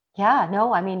 Yeah,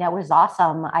 no, I mean, that was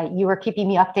awesome. You were keeping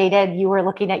me updated. You were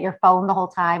looking at your phone the whole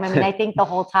time. I mean, I think the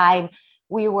whole time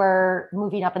we were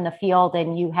moving up in the field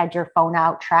and you had your phone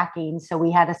out tracking. So we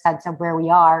had a sense of where we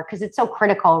are, because it's so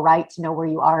critical, right, to know where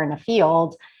you are in a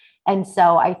field. And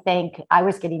so I think I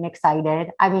was getting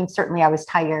excited. I mean, certainly I was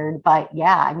tired, but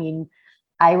yeah, I mean,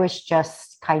 I was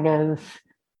just kind of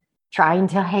trying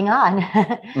to hang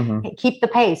on, keep the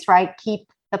pace, right? Keep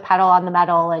the pedal on the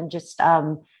metal and just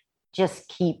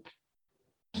keep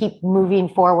moving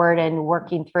forward and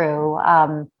working through.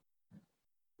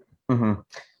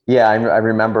 Yeah, I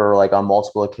remember on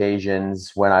multiple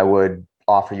occasions when I would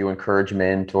offer you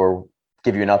encouragement or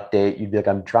give you an update, you'd be like,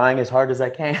 I'm trying as hard as I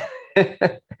can.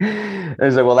 And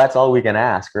it's like, well, that's all we can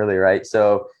ask, really, right?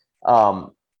 So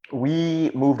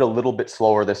we moved a little bit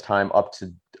slower this time up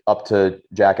up to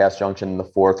Jackass Junction in the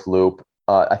fourth loop.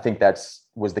 I think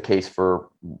was the case for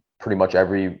pretty much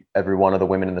every one of the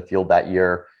women in the field that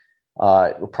year.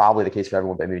 Probably the case for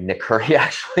everyone, but maybe Nick Curry,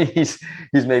 actually. He's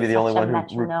maybe the only one who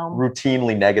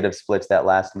routinely negative splits that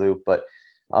last loop. But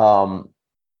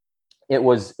it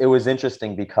was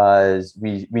interesting because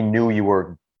we knew you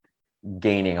were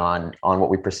gaining on what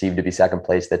we perceived to be second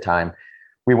place at the time.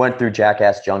 We went through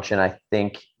Jackass Junction. I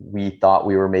think we thought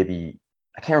we were maybe,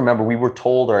 I can't remember. We were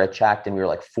told, or I checked, and we were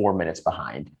like 4 minutes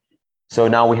behind. So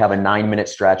now we have a 9-minute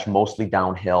stretch, mostly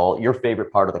downhill, your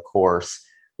favorite part of the course.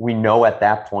 We know at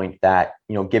that point that,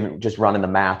 given just running the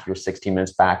math, you're 16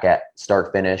 minutes back at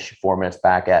start finish, 4 minutes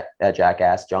back at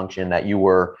Jackass Junction, that you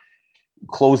were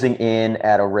closing in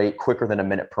at a rate quicker than a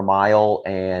minute per mile.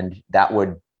 And that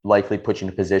would likely put you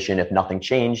in a position, if nothing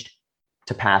changed,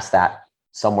 to pass that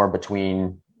somewhere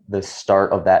between the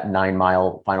start of that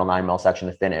final 9 mile section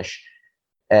to finish.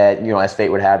 As fate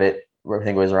would have it, I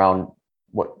think it was around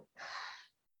 5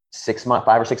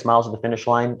 or 6 miles to the finish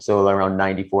line. So around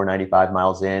 94, 95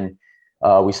 miles in,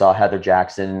 we saw Heather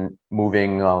Jackson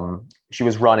moving. She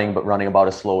was running, but running about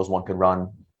as slow as one could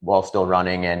run while still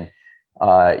running. And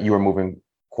you were moving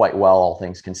quite well, all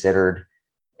things considered.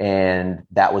 And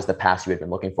that was the pass you had been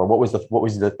looking for. What was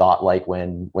the thought like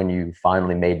when you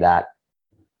finally made that?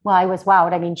 Well, I was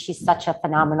wowed. I mean, she's such a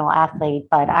phenomenal athlete,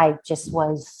 but I just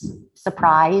was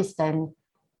surprised, and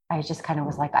I just kind of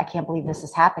was like, I can't believe this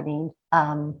is happening.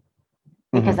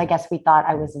 Because I guess we thought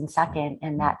I was in second,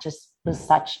 and that just was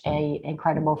such a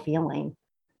incredible feeling.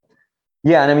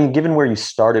 Yeah. And I mean, given where you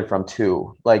started from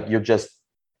too, like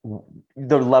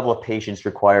the level of patience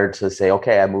required to say,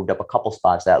 okay, I moved up a couple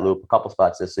spots that loop, a couple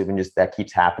spots this loop, and just that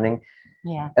keeps happening.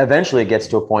 Yeah. Eventually it gets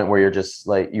to a point where you're just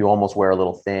like, you almost wear a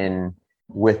little thin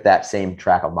with that same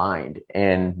track of mind.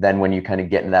 And then when you kind of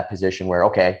get in that position where,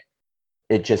 okay,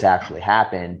 it just actually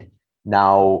happened,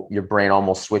 now your brain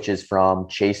almost switches from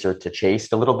chaser to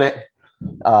chased a little bit.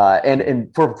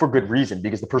 And for good reason,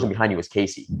 because the person behind you was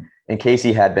Casey. And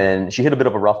Casey she hit a bit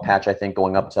of a rough patch, I think,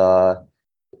 going up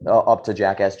to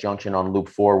Jackass Junction on loop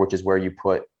 4, which is where you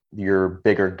put your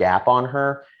bigger gap on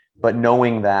her. But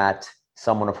knowing that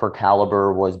someone of her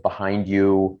caliber was behind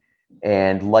you,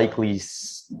 and likely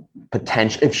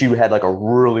potential, if she had like a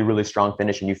really, really strong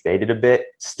finish and you faded a bit,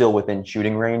 still within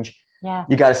shooting range. Yeah.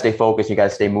 You got to stay focused. You got to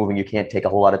stay moving. You can't take a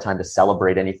whole lot of time to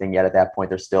celebrate anything yet. At that point,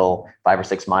 there's still 5 or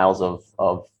 6 miles of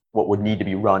what would need to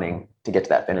be running to get to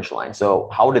that finish line. So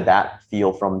how did that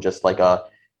feel from just like a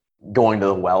going to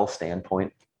the well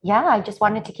standpoint? Yeah, I just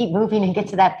wanted to keep moving and get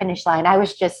to that finish line. I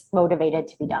was just motivated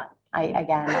to be done.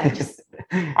 I just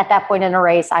at that point in a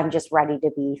race, I'm just ready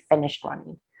to be finished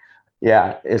running.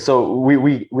 Yeah. So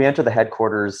we entered the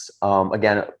headquarters,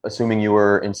 again, assuming you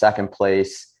were in second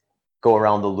place, go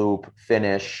around the loop,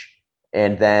 finish.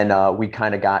 And then we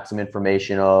kind of got some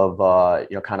information of,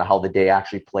 kind of how the day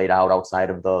actually played out outside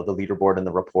of the leaderboard and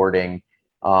the reporting.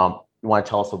 You want to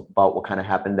tell us about what kind of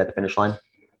happened at the finish line?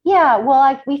 Yeah,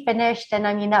 well, we finished, and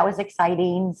I mean, that was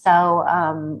exciting.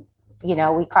 So,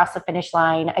 we crossed the finish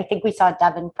line. I think we saw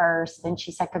Devin first, and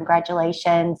she said,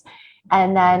 congratulations.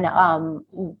 And then,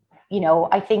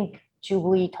 I think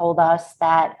Julie told us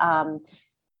that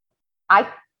I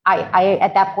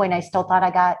at that point, I still thought I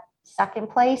got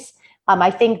second place. I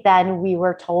think then we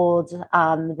were told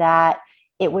that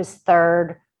it was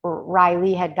third.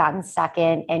 Riley had gotten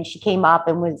second, and she came up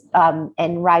and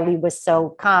and Riley was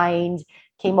so kind,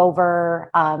 came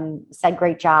over, said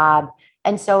great job.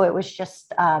 And so it was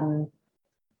just, I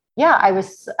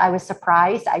was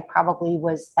surprised. I probably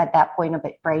was at that point a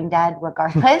bit brain dead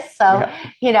regardless. So,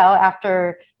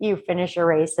 after you finish a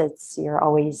race,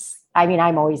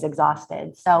 I'm always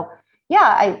exhausted. So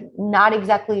not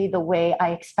exactly the way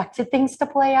I expected things to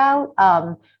play out.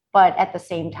 But at the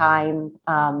same time,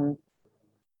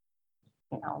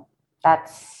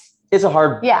 it's a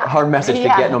hard message to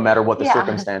get no matter what the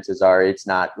circumstances are. It's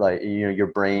not like, your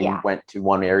brain went to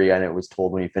one area and it was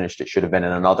told when you finished it should have been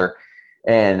in another.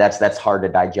 And that's hard to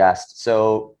digest.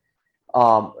 So,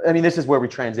 this is where we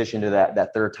transition to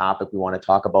that third topic we want to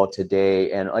talk about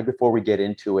today. And like, before we get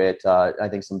into it, I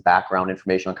think some background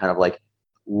information on kind of like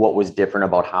what was different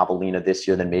about Javelina this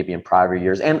year than maybe in prior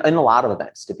years. And a lot of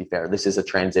events, to be fair, this is a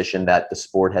transition that the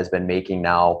sport has been making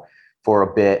now for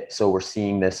a bit. So we're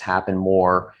seeing this happen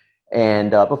more. And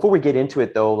before we get into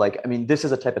it though, this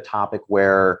is a type of topic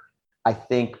where I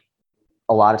think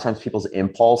a lot of times people's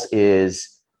impulse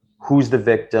is, who's the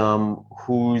victim,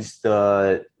 who's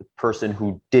the person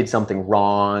who did something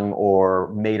wrong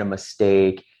or made a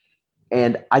mistake.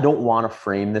 And I don't want to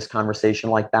frame this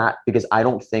conversation like that, because I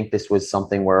don't think this was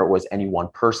something where it was any one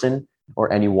person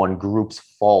or any one group's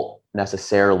fault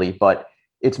necessarily, but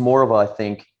it's more of a, I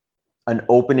think, an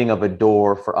opening of a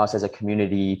door for us as a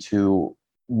community to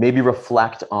maybe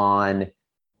reflect on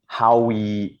how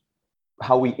we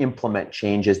implement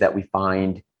changes that we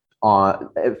find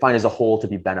as a whole to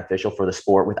be beneficial for the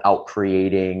sport without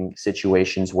creating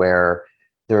situations where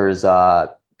there's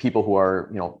people who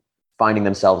are, finding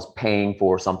themselves paying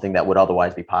for something that would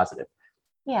otherwise be positive.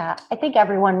 Yeah, I think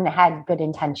everyone had good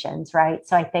intentions, right?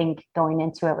 So I think going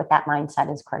into it with that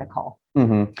mindset is critical.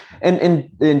 Mm-hmm.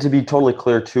 And to be totally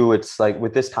clear too, it's like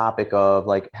with this topic of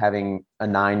like having a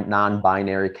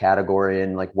non-binary category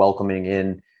and like welcoming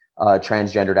in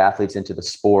transgendered athletes into the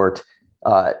sport,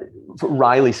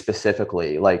 Riley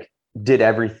specifically like did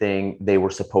everything they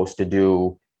were supposed to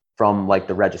do from like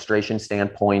the registration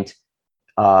standpoint,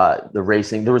 the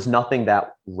racing. There was nothing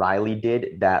that Riley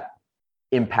did that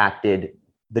impacted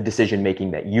the decision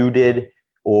making that you did,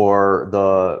 or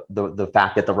the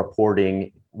fact that the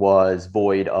reporting was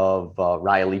void of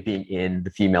Riley being in the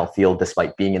female field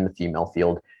despite being in the female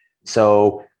field.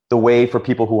 So the way, for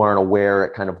people who aren't aware,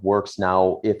 it kind of works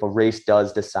now, if a race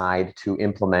does decide to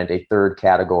implement a third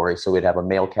category, so we'd have a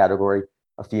male category,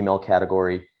 a female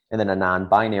category, and then a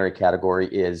non-binary category,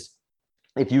 is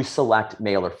if you select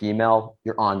male or female,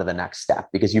 you're on to the next step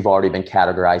because you've already been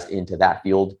categorized into that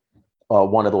field,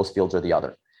 one of those fields or the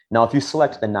other. Now, if you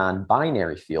select the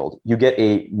non-binary field, you get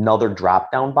another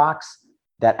drop-down box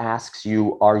that asks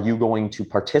you, are you going to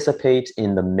participate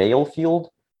in the male field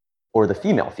or the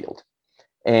female field?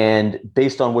 And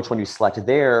based on which one you select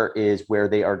there is where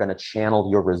they are going to channel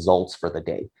your results for the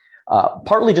day.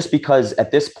 Partly just because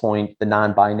at this point, the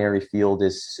non-binary field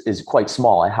is quite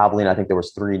small. At Javelina, I think there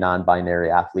was 3 non-binary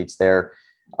athletes there,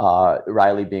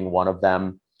 Riley being one of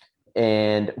them.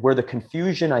 And where the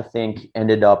confusion, I think,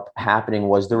 ended up happening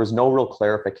was there was no real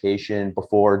clarification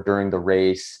before during the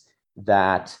race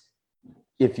that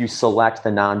if you select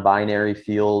the non-binary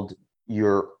field,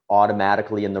 you're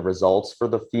automatically in the results for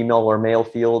the female or male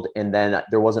field. And then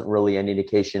there wasn't really any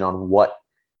indication on what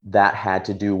that had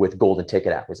to do with golden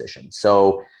ticket acquisition.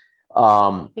 So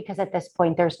because at this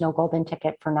point, there's no golden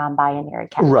ticket for non-binary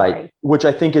category. Right. Which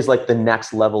I think is like the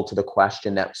next level to the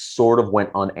question that sort of went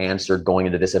unanswered going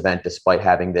into this event, despite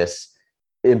having this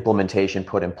implementation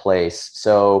put in place.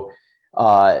 So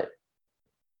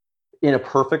in a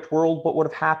perfect world, what would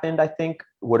have happened, I think,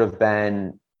 would have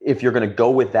been, if you're going to go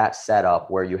with that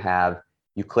setup where you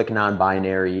click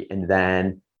non-binary and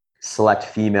then select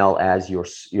female as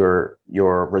your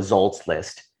results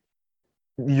list,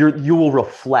 you will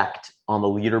reflect on the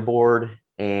leaderboard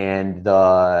and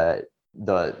the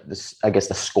I guess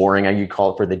the scoring, you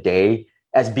call it, for the day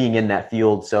as being in that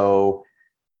field. So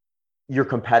your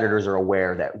competitors are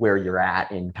aware that where you're at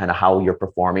and kind of how you're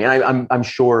performing. And I'm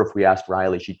sure if we asked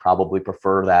Riley, she'd probably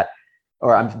prefer that,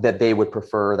 or that they would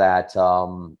prefer that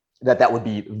that would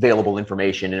be available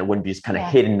information and it wouldn't be kind of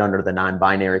hidden under the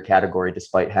non-binary category,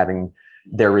 despite having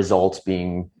their results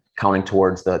being counting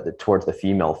towards the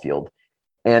female field.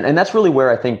 And that's really where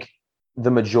I think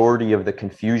the majority of the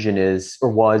confusion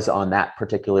was on that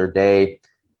particular day.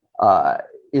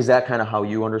 Is that kind of how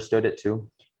you understood it too?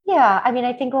 Yeah. I mean,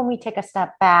 I think when we take a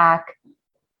step back,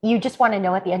 you just want to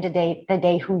know at the end of the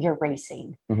day who you're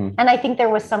racing. Mm-hmm. And I think there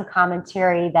was some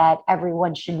commentary that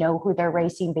everyone should know who they're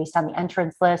racing based on the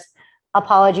entrance list.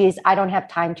 Apologies, I don't have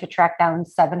time to track down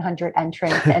 700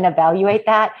 entrants and evaluate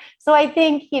that. So I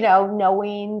think,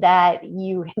 knowing that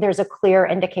there's a clear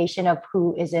indication of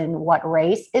who is in what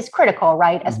race is critical,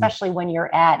 right? Mm-hmm. Especially when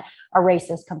you're at a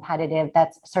race as competitive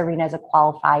that's serving as a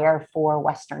qualifier for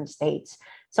Western states.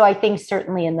 So I think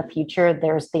certainly in the future,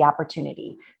 there's the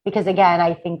opportunity, because again,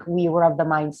 I think we were of the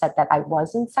mindset that I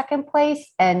was in second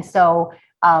place. And so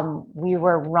we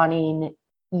were running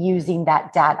using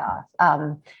that data.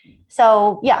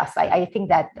 So yes, I think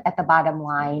that at the bottom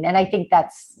line, and I think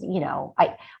that's,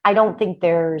 I don't think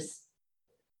there's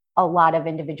a lot of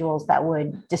individuals that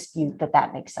would dispute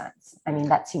that makes sense. I mean,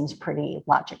 that seems pretty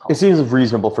logical. It seems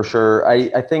reasonable for sure.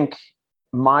 I think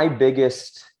my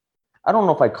biggest, I don't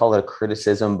know if I call it a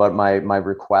criticism, but my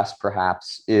request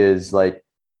perhaps is like,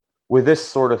 with this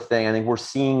sort of thing, I think we're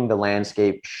seeing the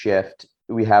landscape shift.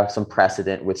 We have some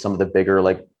precedent with some of the bigger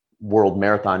like world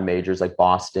marathon majors like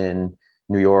Boston,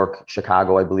 New York,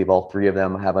 Chicago. I believe all 3 of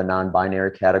them have a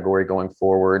non-binary category going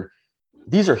forward.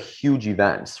 These are huge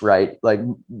events, right? Like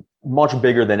much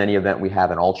bigger than any event we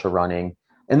have in ultra running.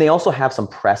 And they also have some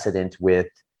precedent with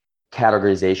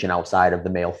categorization outside of the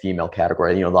male female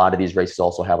category. A lot of these races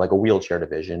also have like a wheelchair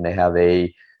division. They have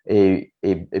a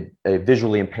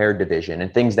visually impaired division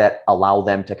and things that allow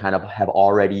them to kind of have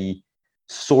already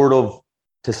sort of,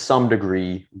 to some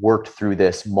degree, worked through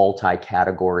this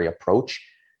multi-category approach.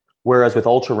 Whereas with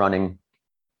ultra running,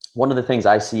 one of the things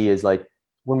I see is like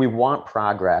when we want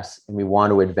progress and we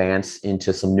want to advance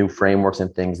into some new frameworks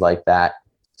and things like that,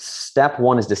 step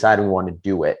one is deciding we want to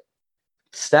do it.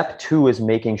 Step two is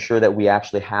making sure that we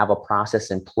actually have a process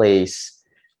in place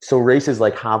so races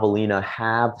like Javelina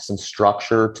have some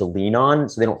structure to lean on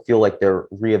so they don't feel like they're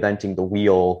reinventing the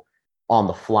wheel on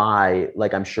the fly.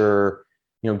 Like I'm sure,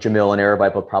 Jamil and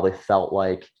Aravaipa probably felt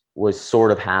like was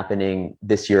sort of happening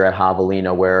this year at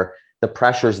Javelina, where the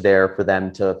pressure's there for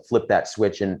them to flip that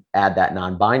switch and add that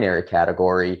non-binary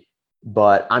category.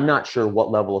 But I'm not sure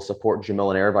what level of support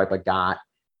Jamil and Aravaipa got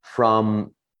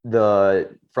from the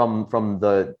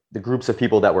groups of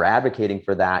people that were advocating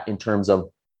for that in terms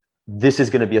of this is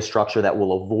going to be a structure that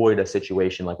will avoid a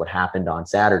situation like what happened on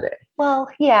Saturday. Well,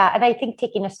 yeah. And I think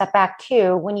taking a step back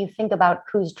too, when you think about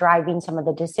who's driving some of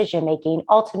the decision making,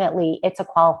 ultimately it's a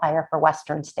qualifier for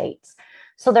Western states.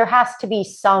 So there has to be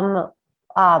some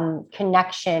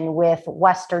connection with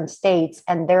Western states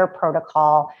and their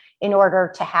protocol in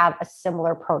order to have a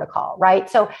similar protocol, right?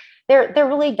 So there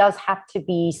really does have to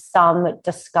be some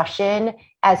discussion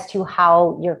as to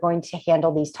how you're going to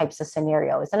handle these types of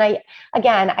scenarios. And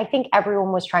I think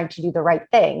everyone was trying to do the right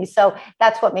thing. So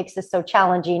that's what makes this so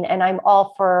challenging. And I'm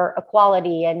all for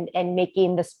equality and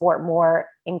making the sport more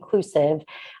inclusive.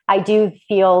 I do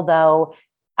feel though,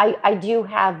 I do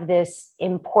have this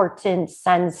important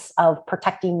sense of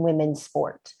protecting women's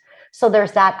sport. So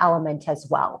there's that element as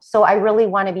well. So I really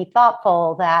want to be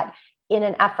thoughtful that in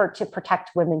an effort to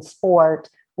protect women's sport,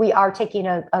 we are taking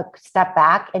a step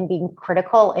back and being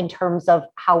critical in terms of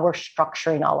how we're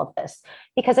structuring all of this.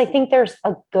 Because I think there's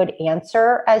a good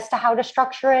answer as to how to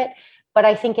structure it. But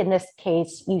I think in this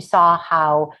case, you saw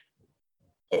how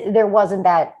there wasn't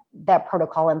that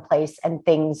protocol in place and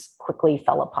things quickly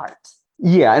fell apart.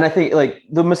 Yeah, and I think like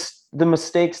the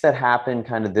mistakes that happened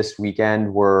kind of this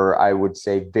weekend were, I would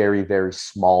say, very, very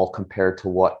small compared to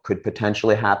what could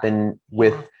potentially happen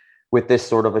with this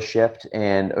sort of a shift.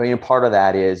 And I mean, part of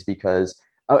that is because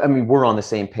we're on the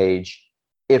same page.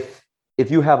 If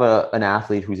you have an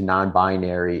athlete who's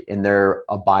non-binary and they're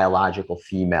a biological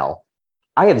female,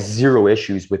 I have zero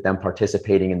issues with them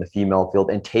participating in the female field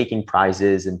and taking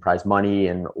prizes and prize money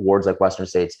and awards like Western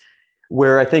States.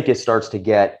 Where I think it starts to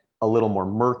get a little more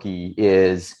murky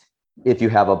is if you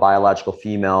have a biological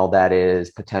female that is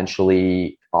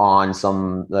potentially on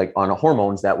some on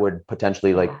hormones that would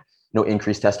potentially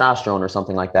increase testosterone or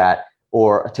something like that,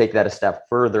 or take that a step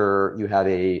further, you have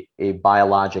a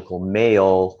biological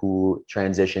male who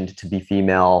transitioned to be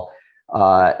female,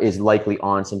 is likely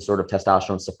on some sort of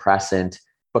testosterone suppressant,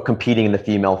 but competing in the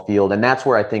female field. And that's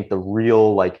where I think the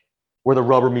real where the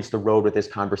rubber meets the road with this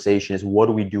conversation is what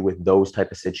do we do with those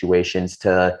type of situations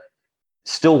to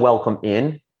still welcome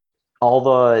in all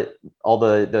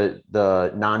the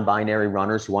non-binary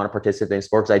runners who want to participate in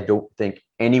sports. I don't think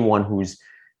anyone who's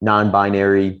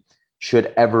non-binary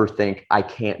should ever think I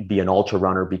can't be an ultra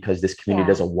runner because this community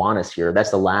doesn't want us here. That's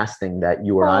the last thing that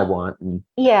you or I want. And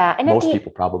most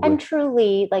people probably. And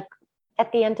truly,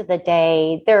 at the end of the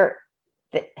day,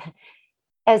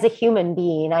 as a human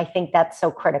being, I think that's so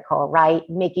critical, right?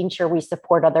 Making sure we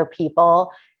support other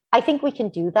people. I think we can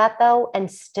do that though,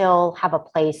 and still have a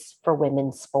place for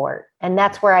women's sport. And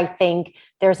that's where I think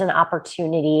there's an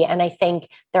opportunity. And I think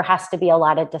there has to be a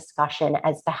lot of discussion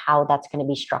as to how that's going to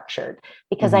be structured,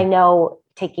 because I know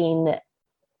taking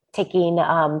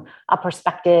a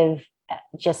perspective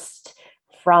just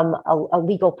from a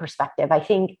legal perspective, I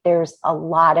think there's a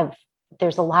lot of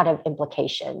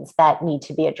implications that need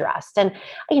to be addressed. And,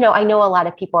 I know a lot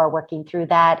of people are working through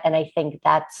that. And I think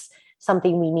that's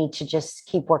something we need to just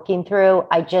keep working through.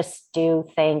 I just do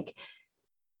think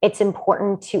it's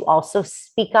important to also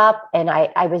speak up. And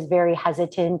I was very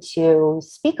hesitant to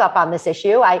speak up on this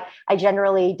issue. I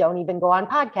generally don't even go on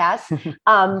podcasts,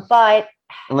 but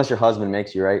unless your husband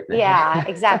makes you, right? Yeah,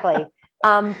 exactly.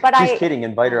 But She's kidding.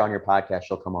 Invite her on your podcast.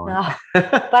 She'll come on. No.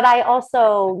 But I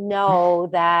also know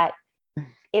that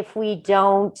if we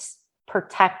don't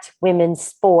protect women's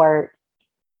sport,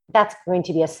 that's going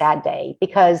to be a sad day,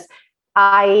 because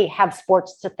I have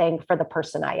sports to thank for the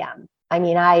person I am. I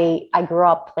mean, I grew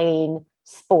up playing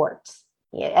sports,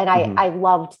 and I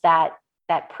loved that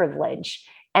privilege.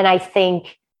 And I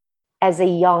think as a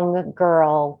young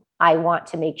girl, I want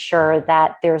to make sure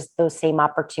that there's those same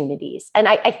opportunities. And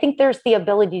I think there's the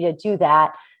ability to do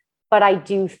that, but I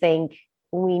do think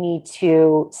we need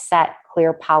to set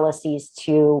clear policies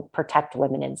to protect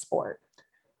women in sport.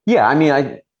 Yeah, I mean,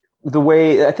 I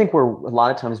think where a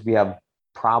lot of times we have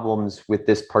problems with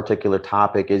this particular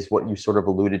topic is what you sort of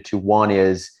alluded to. One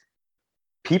is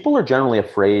people are generally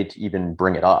afraid to even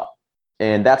bring it up.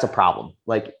 And that's a problem,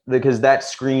 like, because that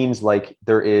screams like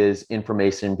there is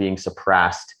information being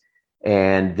suppressed.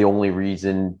 And the only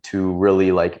reason to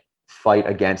really like fight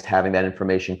against having that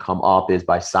information come up is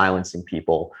by silencing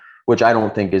people, which I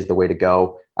don't think is the way to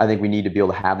go. I think we need to be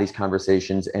able to have these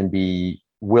conversations and be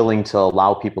willing to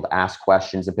allow people to ask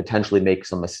questions and potentially make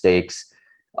some mistakes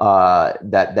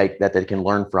that they can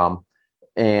learn from,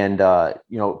 and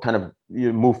kind of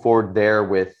move forward there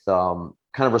with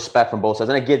kind of respect from both sides.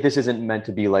 And I get this isn't meant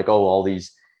to be like, oh, all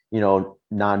these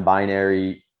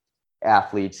non-binary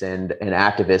athletes and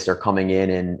activists are coming in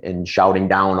and shouting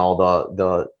down all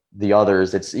the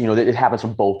others. It's it happens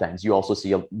from both ends. You also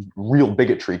see a real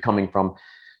bigotry coming from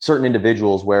certain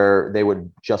individuals where they would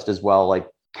just as well like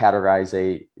categorize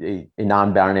a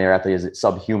non-binary athlete as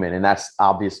subhuman, and that's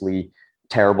obviously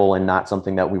terrible and not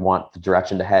something that we want the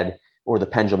direction to head or the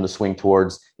pendulum to swing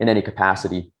towards in any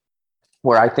capacity.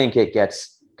 Where I think it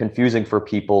gets confusing for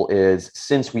people is,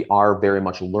 since we are very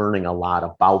much learning a lot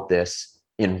about this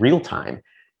in real time,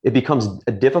 it becomes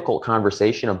a difficult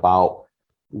conversation about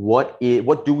what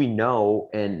do we know,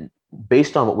 and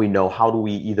based on what we know, how do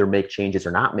we either make changes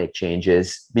or not make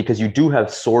changes? Because you do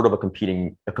have sort of a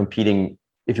competing,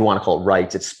 if you want to call it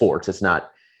rights, it's sports. It's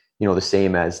not, the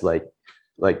same as like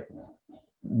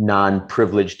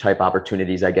non-privileged type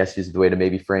opportunities, I guess is the way to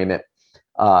maybe frame it.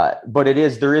 But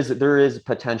there is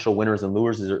potential winners and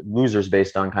losers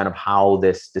based on kind of how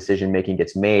this decision making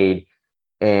gets made.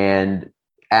 And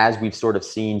as we've sort of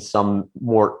seen some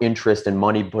more interest and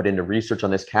money put into research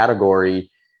on this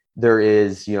category, there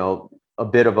is, a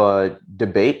bit of a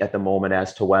debate at the moment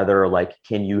as to whether, like,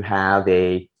 can you have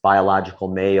a biological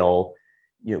male,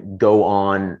 go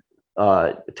on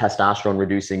testosterone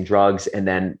reducing drugs and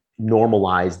then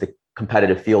normalize the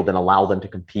competitive field and allow them to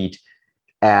compete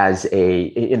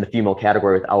in the female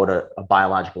category without a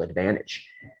biological advantage.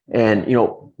 And,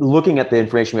 looking at the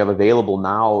information we have available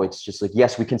now, it's just like,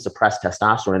 yes, we can suppress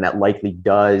testosterone, and that likely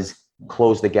does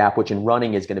close the gap, which in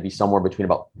running is going to be somewhere between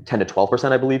about 10 to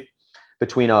 12%, I believe,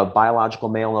 between a biological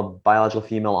male and a biological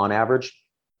female on average.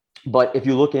 But if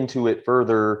you look into it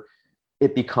further,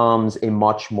 it becomes a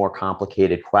much more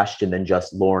complicated question than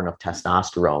just lowering of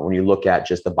testosterone. When you look at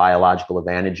just the biological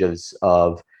advantages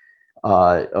of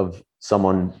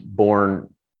someone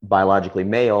born biologically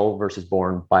male versus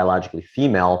born biologically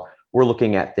female, we're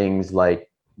looking at things like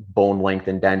bone length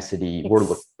and density.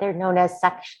 They're known as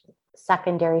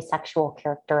secondary sexual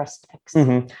characteristics.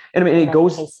 Mm-hmm. And I mean, it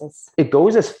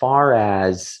goes as far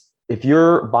as, if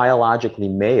you're biologically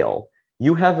male,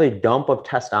 you have a dump of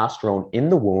testosterone in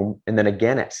the womb and then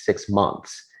again at 6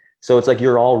 months. So it's like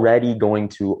you're already going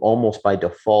to almost by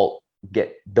default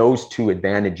get those two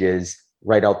advantages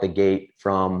right out the gate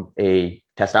from a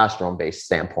testosterone based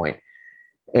standpoint.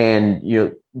 And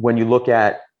when you look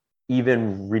at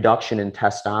even reduction in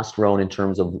testosterone in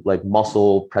terms of like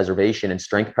muscle preservation and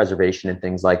strength preservation and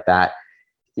things like that,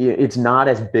 it's not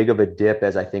as big of a dip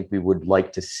as I think we would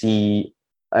like to see.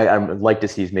 I would like to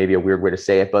see is maybe a weird way to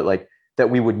say it, but like that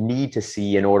we would need to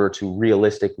see in order to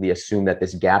realistically assume that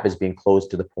this gap is being closed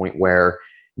to the point where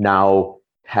now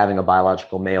having a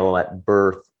biological male at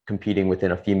birth competing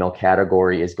within a female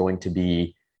category is going to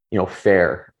be,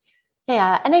 fair.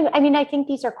 Yeah. And I mean, I think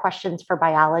these are questions for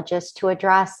biologists to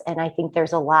address. And I think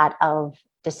there's a lot of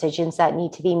decisions that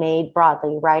need to be made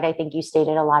broadly, right? I think you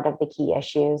stated a lot of the key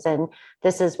issues. And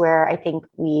this is where I think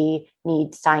we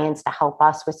need science to help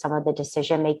us with some of the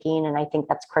decision making. And I think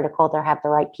that's critical to have the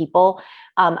right people.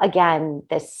 Again,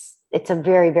 it's a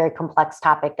very, very complex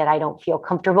topic that I don't feel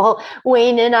comfortable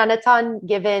weighing in on a ton,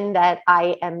 given that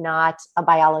I am not a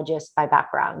biologist by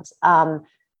background.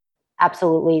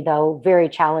 Absolutely, though, very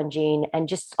challenging and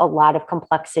just a lot of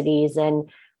complexities.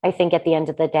 And I think at the end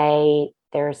of the day,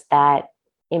 there's that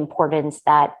importance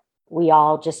that we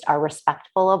all just are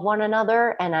respectful of one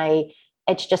another. And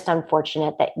it's just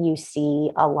unfortunate that you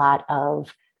see a lot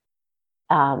of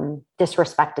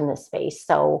disrespect in this space.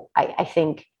 So I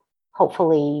think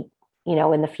hopefully,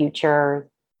 in the future,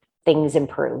 things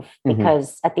improve,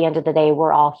 because at the end of the day,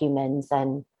 we're all humans.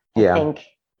 And I think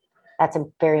that's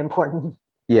very important.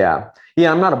 Yeah.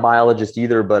 I'm not a biologist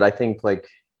either, but I think like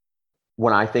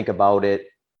when I think about it,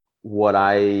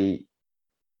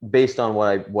 based on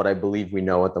what I believe we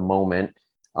know at the moment.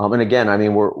 And again, I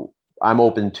mean, I'm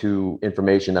open to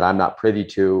information that I'm not privy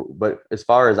to, but as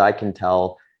far as I can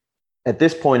tell, at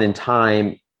this point in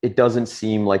time, it doesn't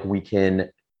seem like we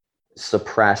can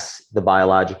suppress the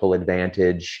biological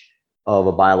advantage of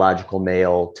a biological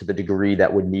male to the degree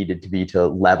that would need it to be to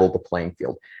level the playing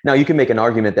field. Now, you can make an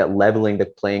argument that leveling the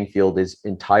playing field is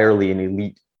entirely an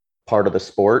elite part of the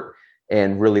sport.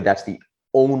 And really, that's the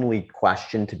only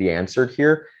question to be answered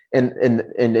here. And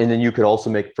then you could also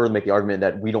make the argument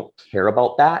that we don't care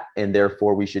about that, and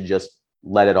therefore we should just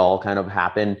let it all kind of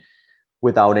happen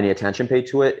without any attention paid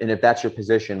to it. And if that's your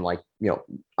position, like,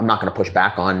 I'm not going to push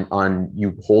back on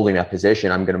you holding that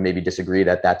position. I'm going to maybe disagree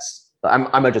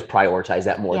I might just prioritize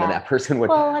that more than that person would.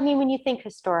 Well, I mean, when you think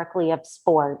historically of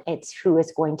sport, it's who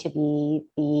is going to be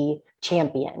the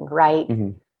champion, right?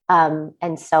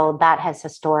 And so that has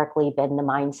historically been the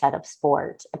mindset of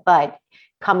sport, but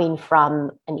coming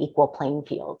from an equal playing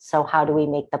field. So how do we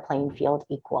make the playing field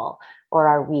equal? Or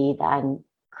are we then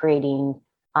creating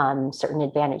certain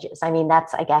advantages? I mean,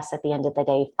 that's, I guess, at the end of the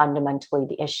day, fundamentally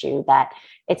the issue, that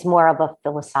it's more of a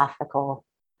philosophical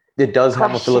It does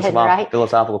question, have a right?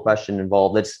 philosophical question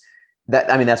involved.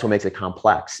 That's what makes it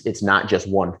complex. It's not just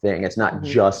one thing. It's not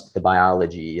just the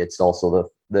biology. It's also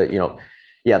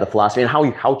the philosophy and how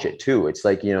you couch it too. It's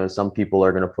like, some people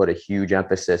are going to put a huge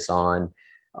emphasis on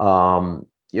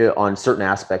certain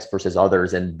aspects versus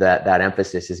others, and that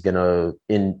emphasis is going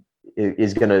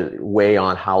to weigh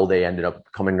on how they ended up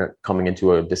coming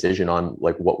into a decision on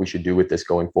like what we should do with this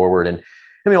going forward. And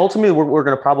I mean, ultimately, we're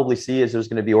going to probably see is there's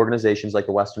going to be organizations like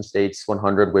the Western States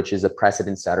 100, which is a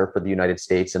precedent setter for the United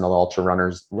States, and the ultra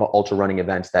running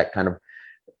events that kind of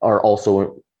are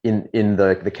also in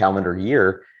the calendar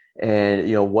year.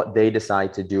 And what they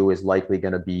decide to do is likely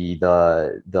going to be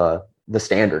the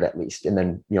standard, at least. And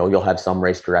then you'll have some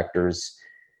race directors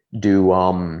do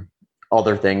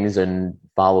other things and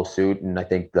follow suit. And I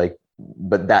think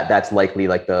but that's likely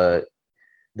like the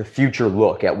future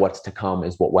look at what's to come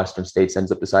is what Western States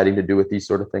ends up deciding to do with these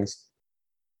sort of things.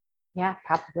 Yeah,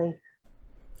 probably.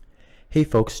 Hey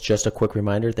folks, just a quick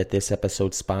reminder that this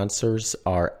episode's sponsors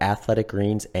are Athletic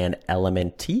Greens and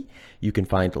LMNT. You can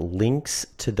find links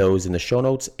to those in the show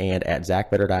notes and at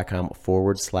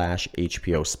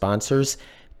zachbetter.com/HPO sponsors.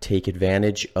 Take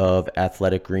advantage of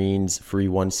Athletic Greens' free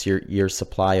 1-year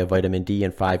supply of vitamin D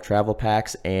and 5 travel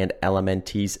packs, and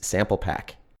LMNT's sample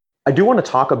pack. I do want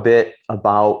to talk a bit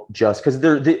about just because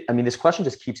this question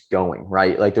just keeps going,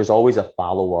 right? Like there's always a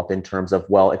follow-up in terms of,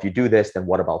 well, if you do this, then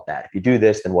what about that? If you do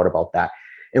this, then what about that?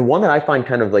 And one that I find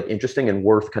kind of like interesting and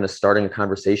worth kind of starting a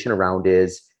conversation around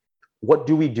is, what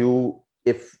do we do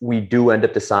if we do end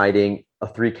up deciding a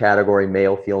 3-category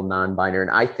male, female, non-binary?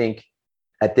 And I think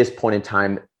at this point in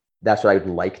time, that's what I'd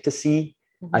like to see.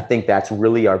 I think that's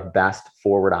really our best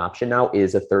forward option now,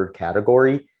 is a 3rd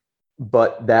category.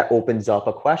 But that opens up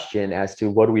a question as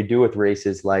to what do we do with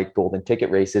races like golden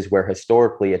ticket races, where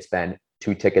historically it's been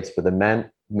 2 tickets for the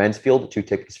men's field, 2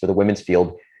 tickets for the women's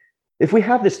field. If we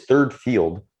have this 3rd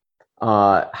field,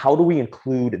 how do we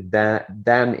include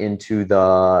them into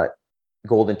the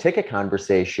golden ticket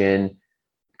conversation?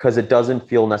 Because it doesn't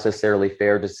feel necessarily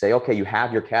fair to say, okay, you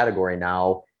have your category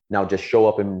now just show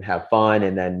up and have fun,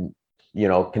 and then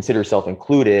consider yourself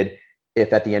included.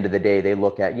 If at the end of the day they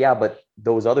look at, but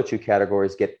those other 2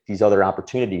 categories get these other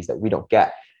opportunities that we don't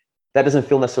get, that doesn't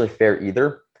feel necessarily fair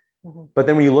either. But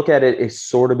then when you look at it, it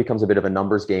sort of becomes a bit of a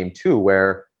numbers game too,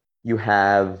 where you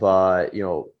have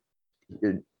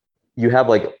you have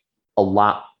like a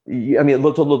lot. I mean,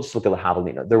 let's just look at the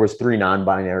Javelina. There was 3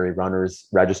 non-binary runners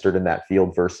registered in that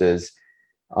field versus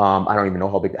I don't even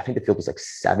know how big. I think the field was like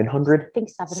 700. I think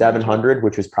 700,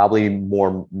 which was probably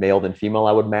more male than female,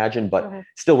 I would imagine. But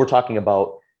still, we're talking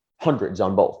about hundreds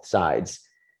on both sides.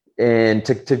 And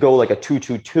to go like a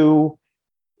 2-2-2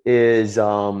 is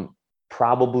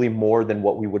probably more than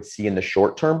what we would see in the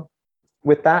short term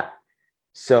with that.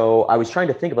 So I was trying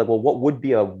to think of like, well, what would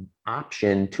be an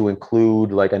option to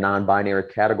include like a non-binary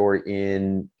category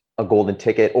in a golden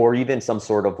ticket, or even some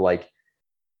sort of like,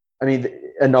 I mean,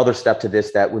 another step to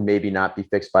this that would maybe not be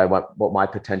fixed by what my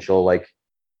potential like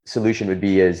solution would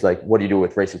be is like, what do you do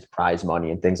with races prize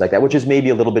money and things like that, which is maybe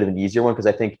a little bit of an easier one, because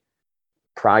I think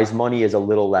prize money is a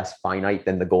little less finite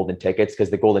than the golden tickets,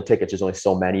 because the golden tickets, there's only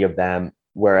so many of them,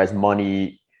 whereas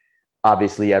money,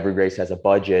 obviously every race has a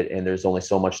budget and there's only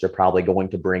so much they're probably going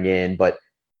to bring in, but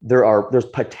there's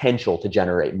potential to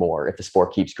generate more if the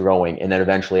sport keeps growing. And then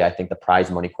eventually I think the prize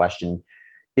money question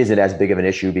isn't as big of an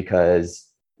issue, because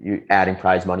adding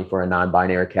prize money for a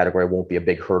non-binary category won't be a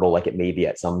big hurdle like it may be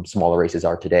at some smaller races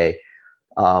are today.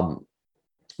 But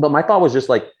my thought was just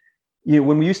like,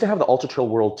 when we used to have the Ultra Trail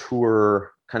World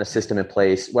Tour kind of system in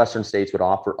place, Western States would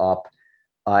offer up,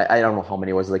 I don't know how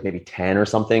many it was, like maybe 10 or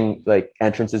something, like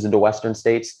entrances into Western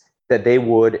States that they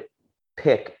would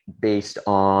pick based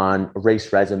on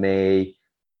race resume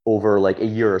over like a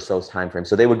year or so's time frame.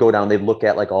 So they would go down, they'd look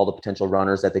at like all the potential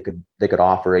runners that they could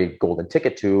offer a golden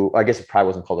ticket to. I guess it probably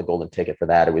wasn't called a golden ticket for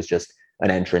that. It was just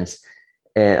an entrance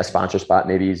and a sponsor spot,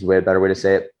 maybe is a better way to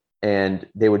say it. And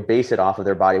they would base it off of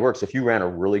their body work. So if you ran a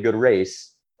really good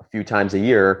race a few times a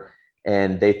year,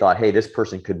 and they thought, hey, this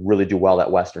person could really do well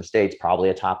at Western States, probably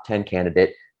a top 10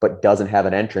 candidate, but doesn't have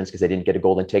an entrance because they didn't get a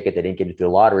golden ticket, they didn't get into the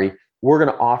lottery. We're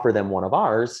going to offer them one of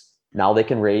ours. Now they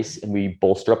can race, and we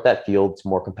bolster up that field. It's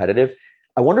more competitive.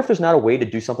 I wonder if there's not a way to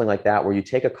do something like that where you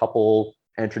take a couple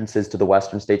entrances to the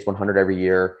Western States 100 every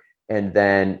year, and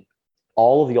then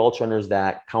all of the ultra runners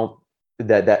that count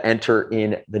that enter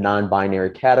in the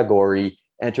non-binary category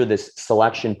enter this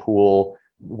selection pool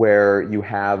where you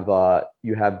have a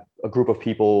group of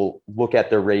people look at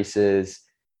their races,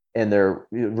 and the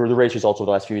race results over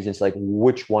the last few years. It's like,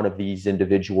 which one of these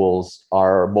individuals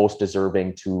are most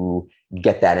deserving to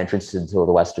get that entrance into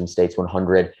the Western States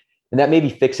 100? And that maybe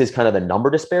fixes kind of the number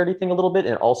disparity thing a little bit,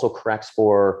 and also corrects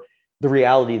for the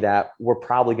reality that we're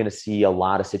probably going to see a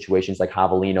lot of situations like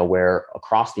Javelina, where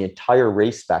across the entire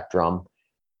race spectrum,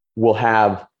 we'll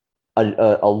have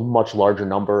a much larger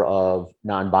number of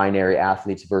non-binary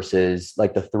athletes versus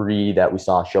like the 3 that we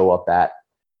saw show up at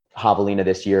Javelina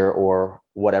this year, or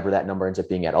whatever that number ends up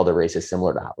being at other races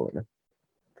similar to Javelina.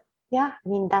 Yeah, I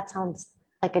mean, that sounds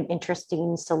like an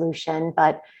interesting solution,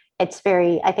 but I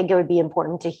think it would be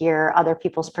important to hear other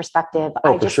people's perspective.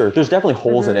 For sure. There's definitely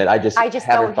holes in it. I just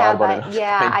haven't thought about it.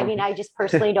 Yeah. I mean, I just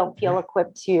personally don't feel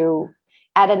equipped to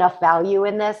add enough value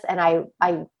in this. And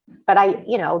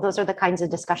those are the kinds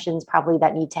of discussions probably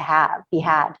that need to be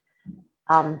had.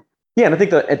 Yeah. And I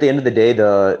think that at the end of the day,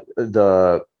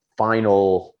 the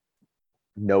final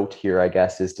note here, I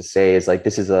guess, is to say is like,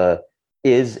 this is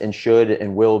and should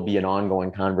and will be an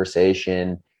ongoing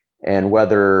conversation. And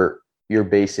whether you're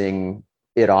basing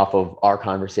it off of our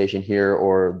conversation here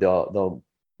or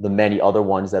the many other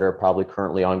ones that are probably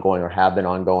currently ongoing or have been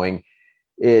ongoing,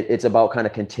 it's about kind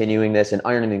of continuing this and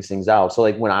ironing these things out. So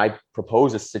like when I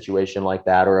propose a situation like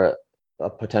that, or a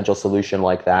potential solution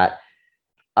like that,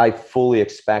 I fully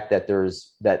expect that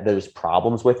there's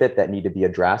problems with it that need to be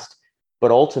addressed.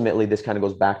 But ultimately, this kind of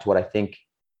goes back to what I think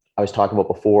I was talking about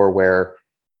before, where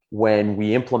when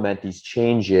we implement these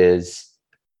changes,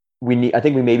 I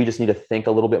think we maybe just need to think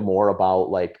a little bit more about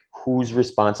like whose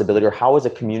responsibility, or how as a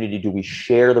community do we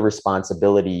share the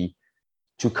responsibility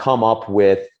to come up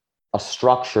with a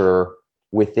structure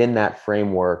within that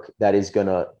framework that is going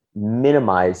to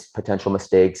minimize potential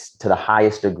mistakes to the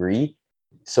highest degree,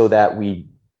 so that we,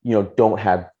 don't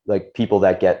have like people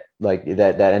that get like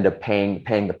that end up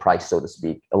paying the price, so to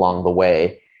speak, along the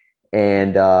way.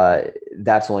 And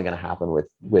that's only going to happen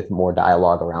with more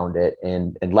dialogue around it,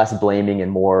 and less blaming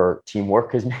and more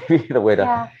teamwork is maybe the way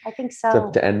to, I think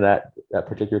so. to end that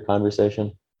particular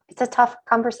conversation. It's a tough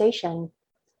conversation.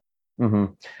 Mm-hmm.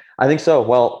 I think so.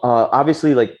 Well,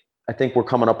 obviously, like, I think we're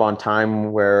coming up on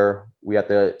time where we have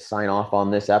to sign off on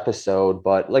this episode.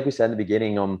 But like we said in the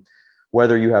beginning,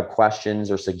 whether you have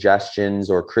questions or suggestions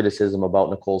or criticism about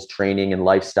Nicole's training and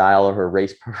lifestyle or her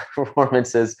race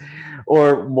performances,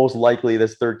 or most likely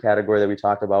this third category that we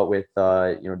talked about with,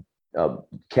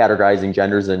 categorizing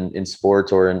genders in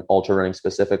sports or in ultra running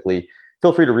specifically,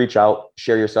 feel free to reach out,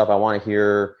 share your stuff. I want to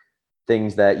hear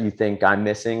things that you think I'm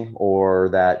missing or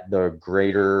that the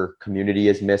greater community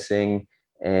is missing,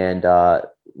 and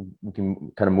we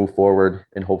can kind of move forward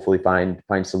and hopefully find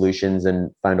solutions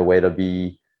and find a way to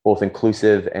be both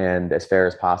inclusive and as fair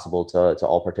as possible to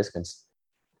all participants.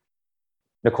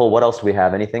 Nicole, what else do we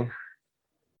have? Anything?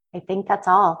 I think that's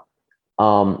all.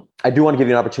 I do want to give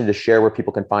you an opportunity to share where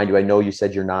people can find you. I know you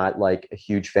said you're not like a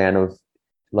huge fan of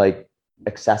like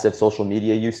excessive social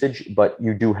media usage, but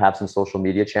you do have some social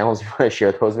media channels. You want to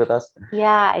share those with us?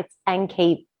 Yeah, it's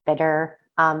NK Bitter.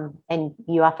 And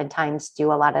you oftentimes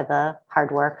do a lot of the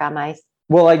hard work on my.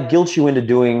 Well, I guilt you into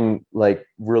doing like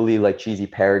really like cheesy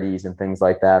parodies and things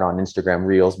like that on Instagram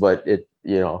Reels, but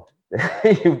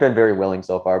you've been very willing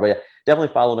so far. But yeah,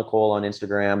 definitely follow Nicole on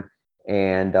Instagram,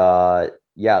 and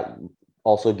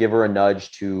also give her a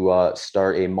nudge to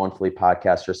start a monthly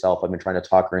podcast herself. I've been trying to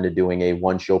talk her into doing a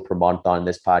 1 show per month on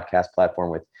this podcast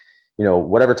platform with,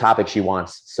 whatever topic she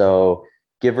wants. So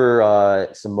give her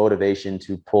some motivation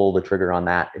to pull the trigger on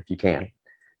that if you can.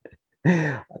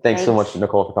 Thanks so much,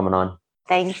 Nicole, for coming on.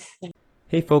 Thanks.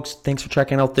 Hey folks, thanks for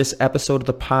checking out this episode of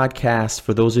the podcast.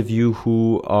 For those of you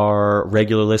who are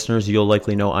regular listeners, you'll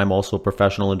likely know I'm also a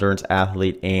professional endurance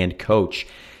athlete and coach.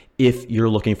 If you're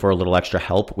looking for a little extra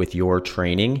help with your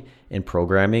training and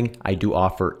programming, I do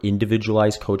offer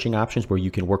individualized coaching options where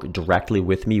you can work directly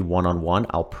with me one-on-one.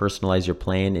 I'll personalize your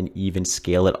plan and even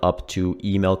scale it up to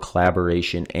email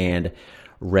collaboration and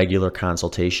regular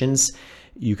consultations.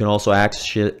 You can also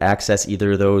access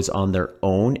either of those on their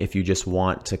own if you just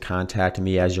want to contact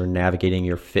me as you're navigating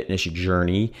your fitness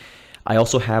journey. I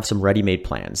also have some ready-made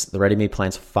plans. The ready-made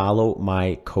plans follow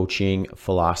my coaching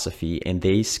philosophy, and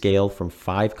they scale from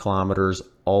 5 kilometers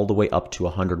all the way up to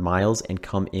 100 miles and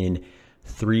come in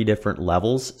 3 different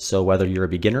levels. So whether you're a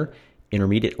beginner,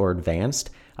 intermediate, or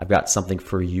advanced, I've got something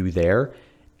for you there.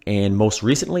 And most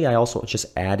recently, I also just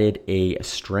added a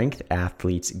Strength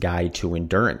Athlete's Guide to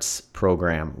Endurance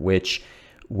program, which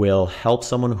will help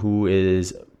someone who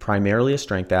is primarily a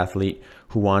strength athlete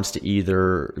who wants to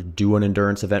either do an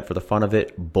endurance event for the fun of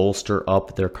it, bolster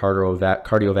up their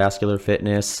cardiovascular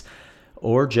fitness,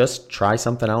 or just try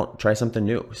something out, try something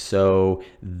new. So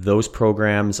those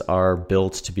programs are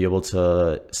built to be able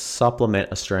to supplement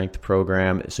a strength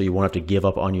program so you won't have to give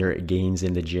up on your gains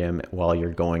in the gym while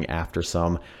you're going after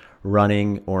some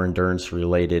running or endurance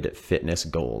related fitness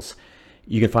goals.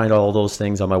 You can find all those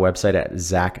things on my website at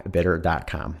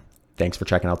zachbitter.com. Thanks for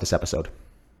checking out this episode.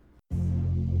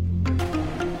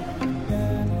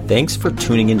 Thanks for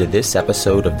tuning into this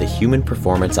episode of the Human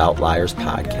Performance Outliers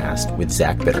podcast with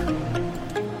Zach Bitter.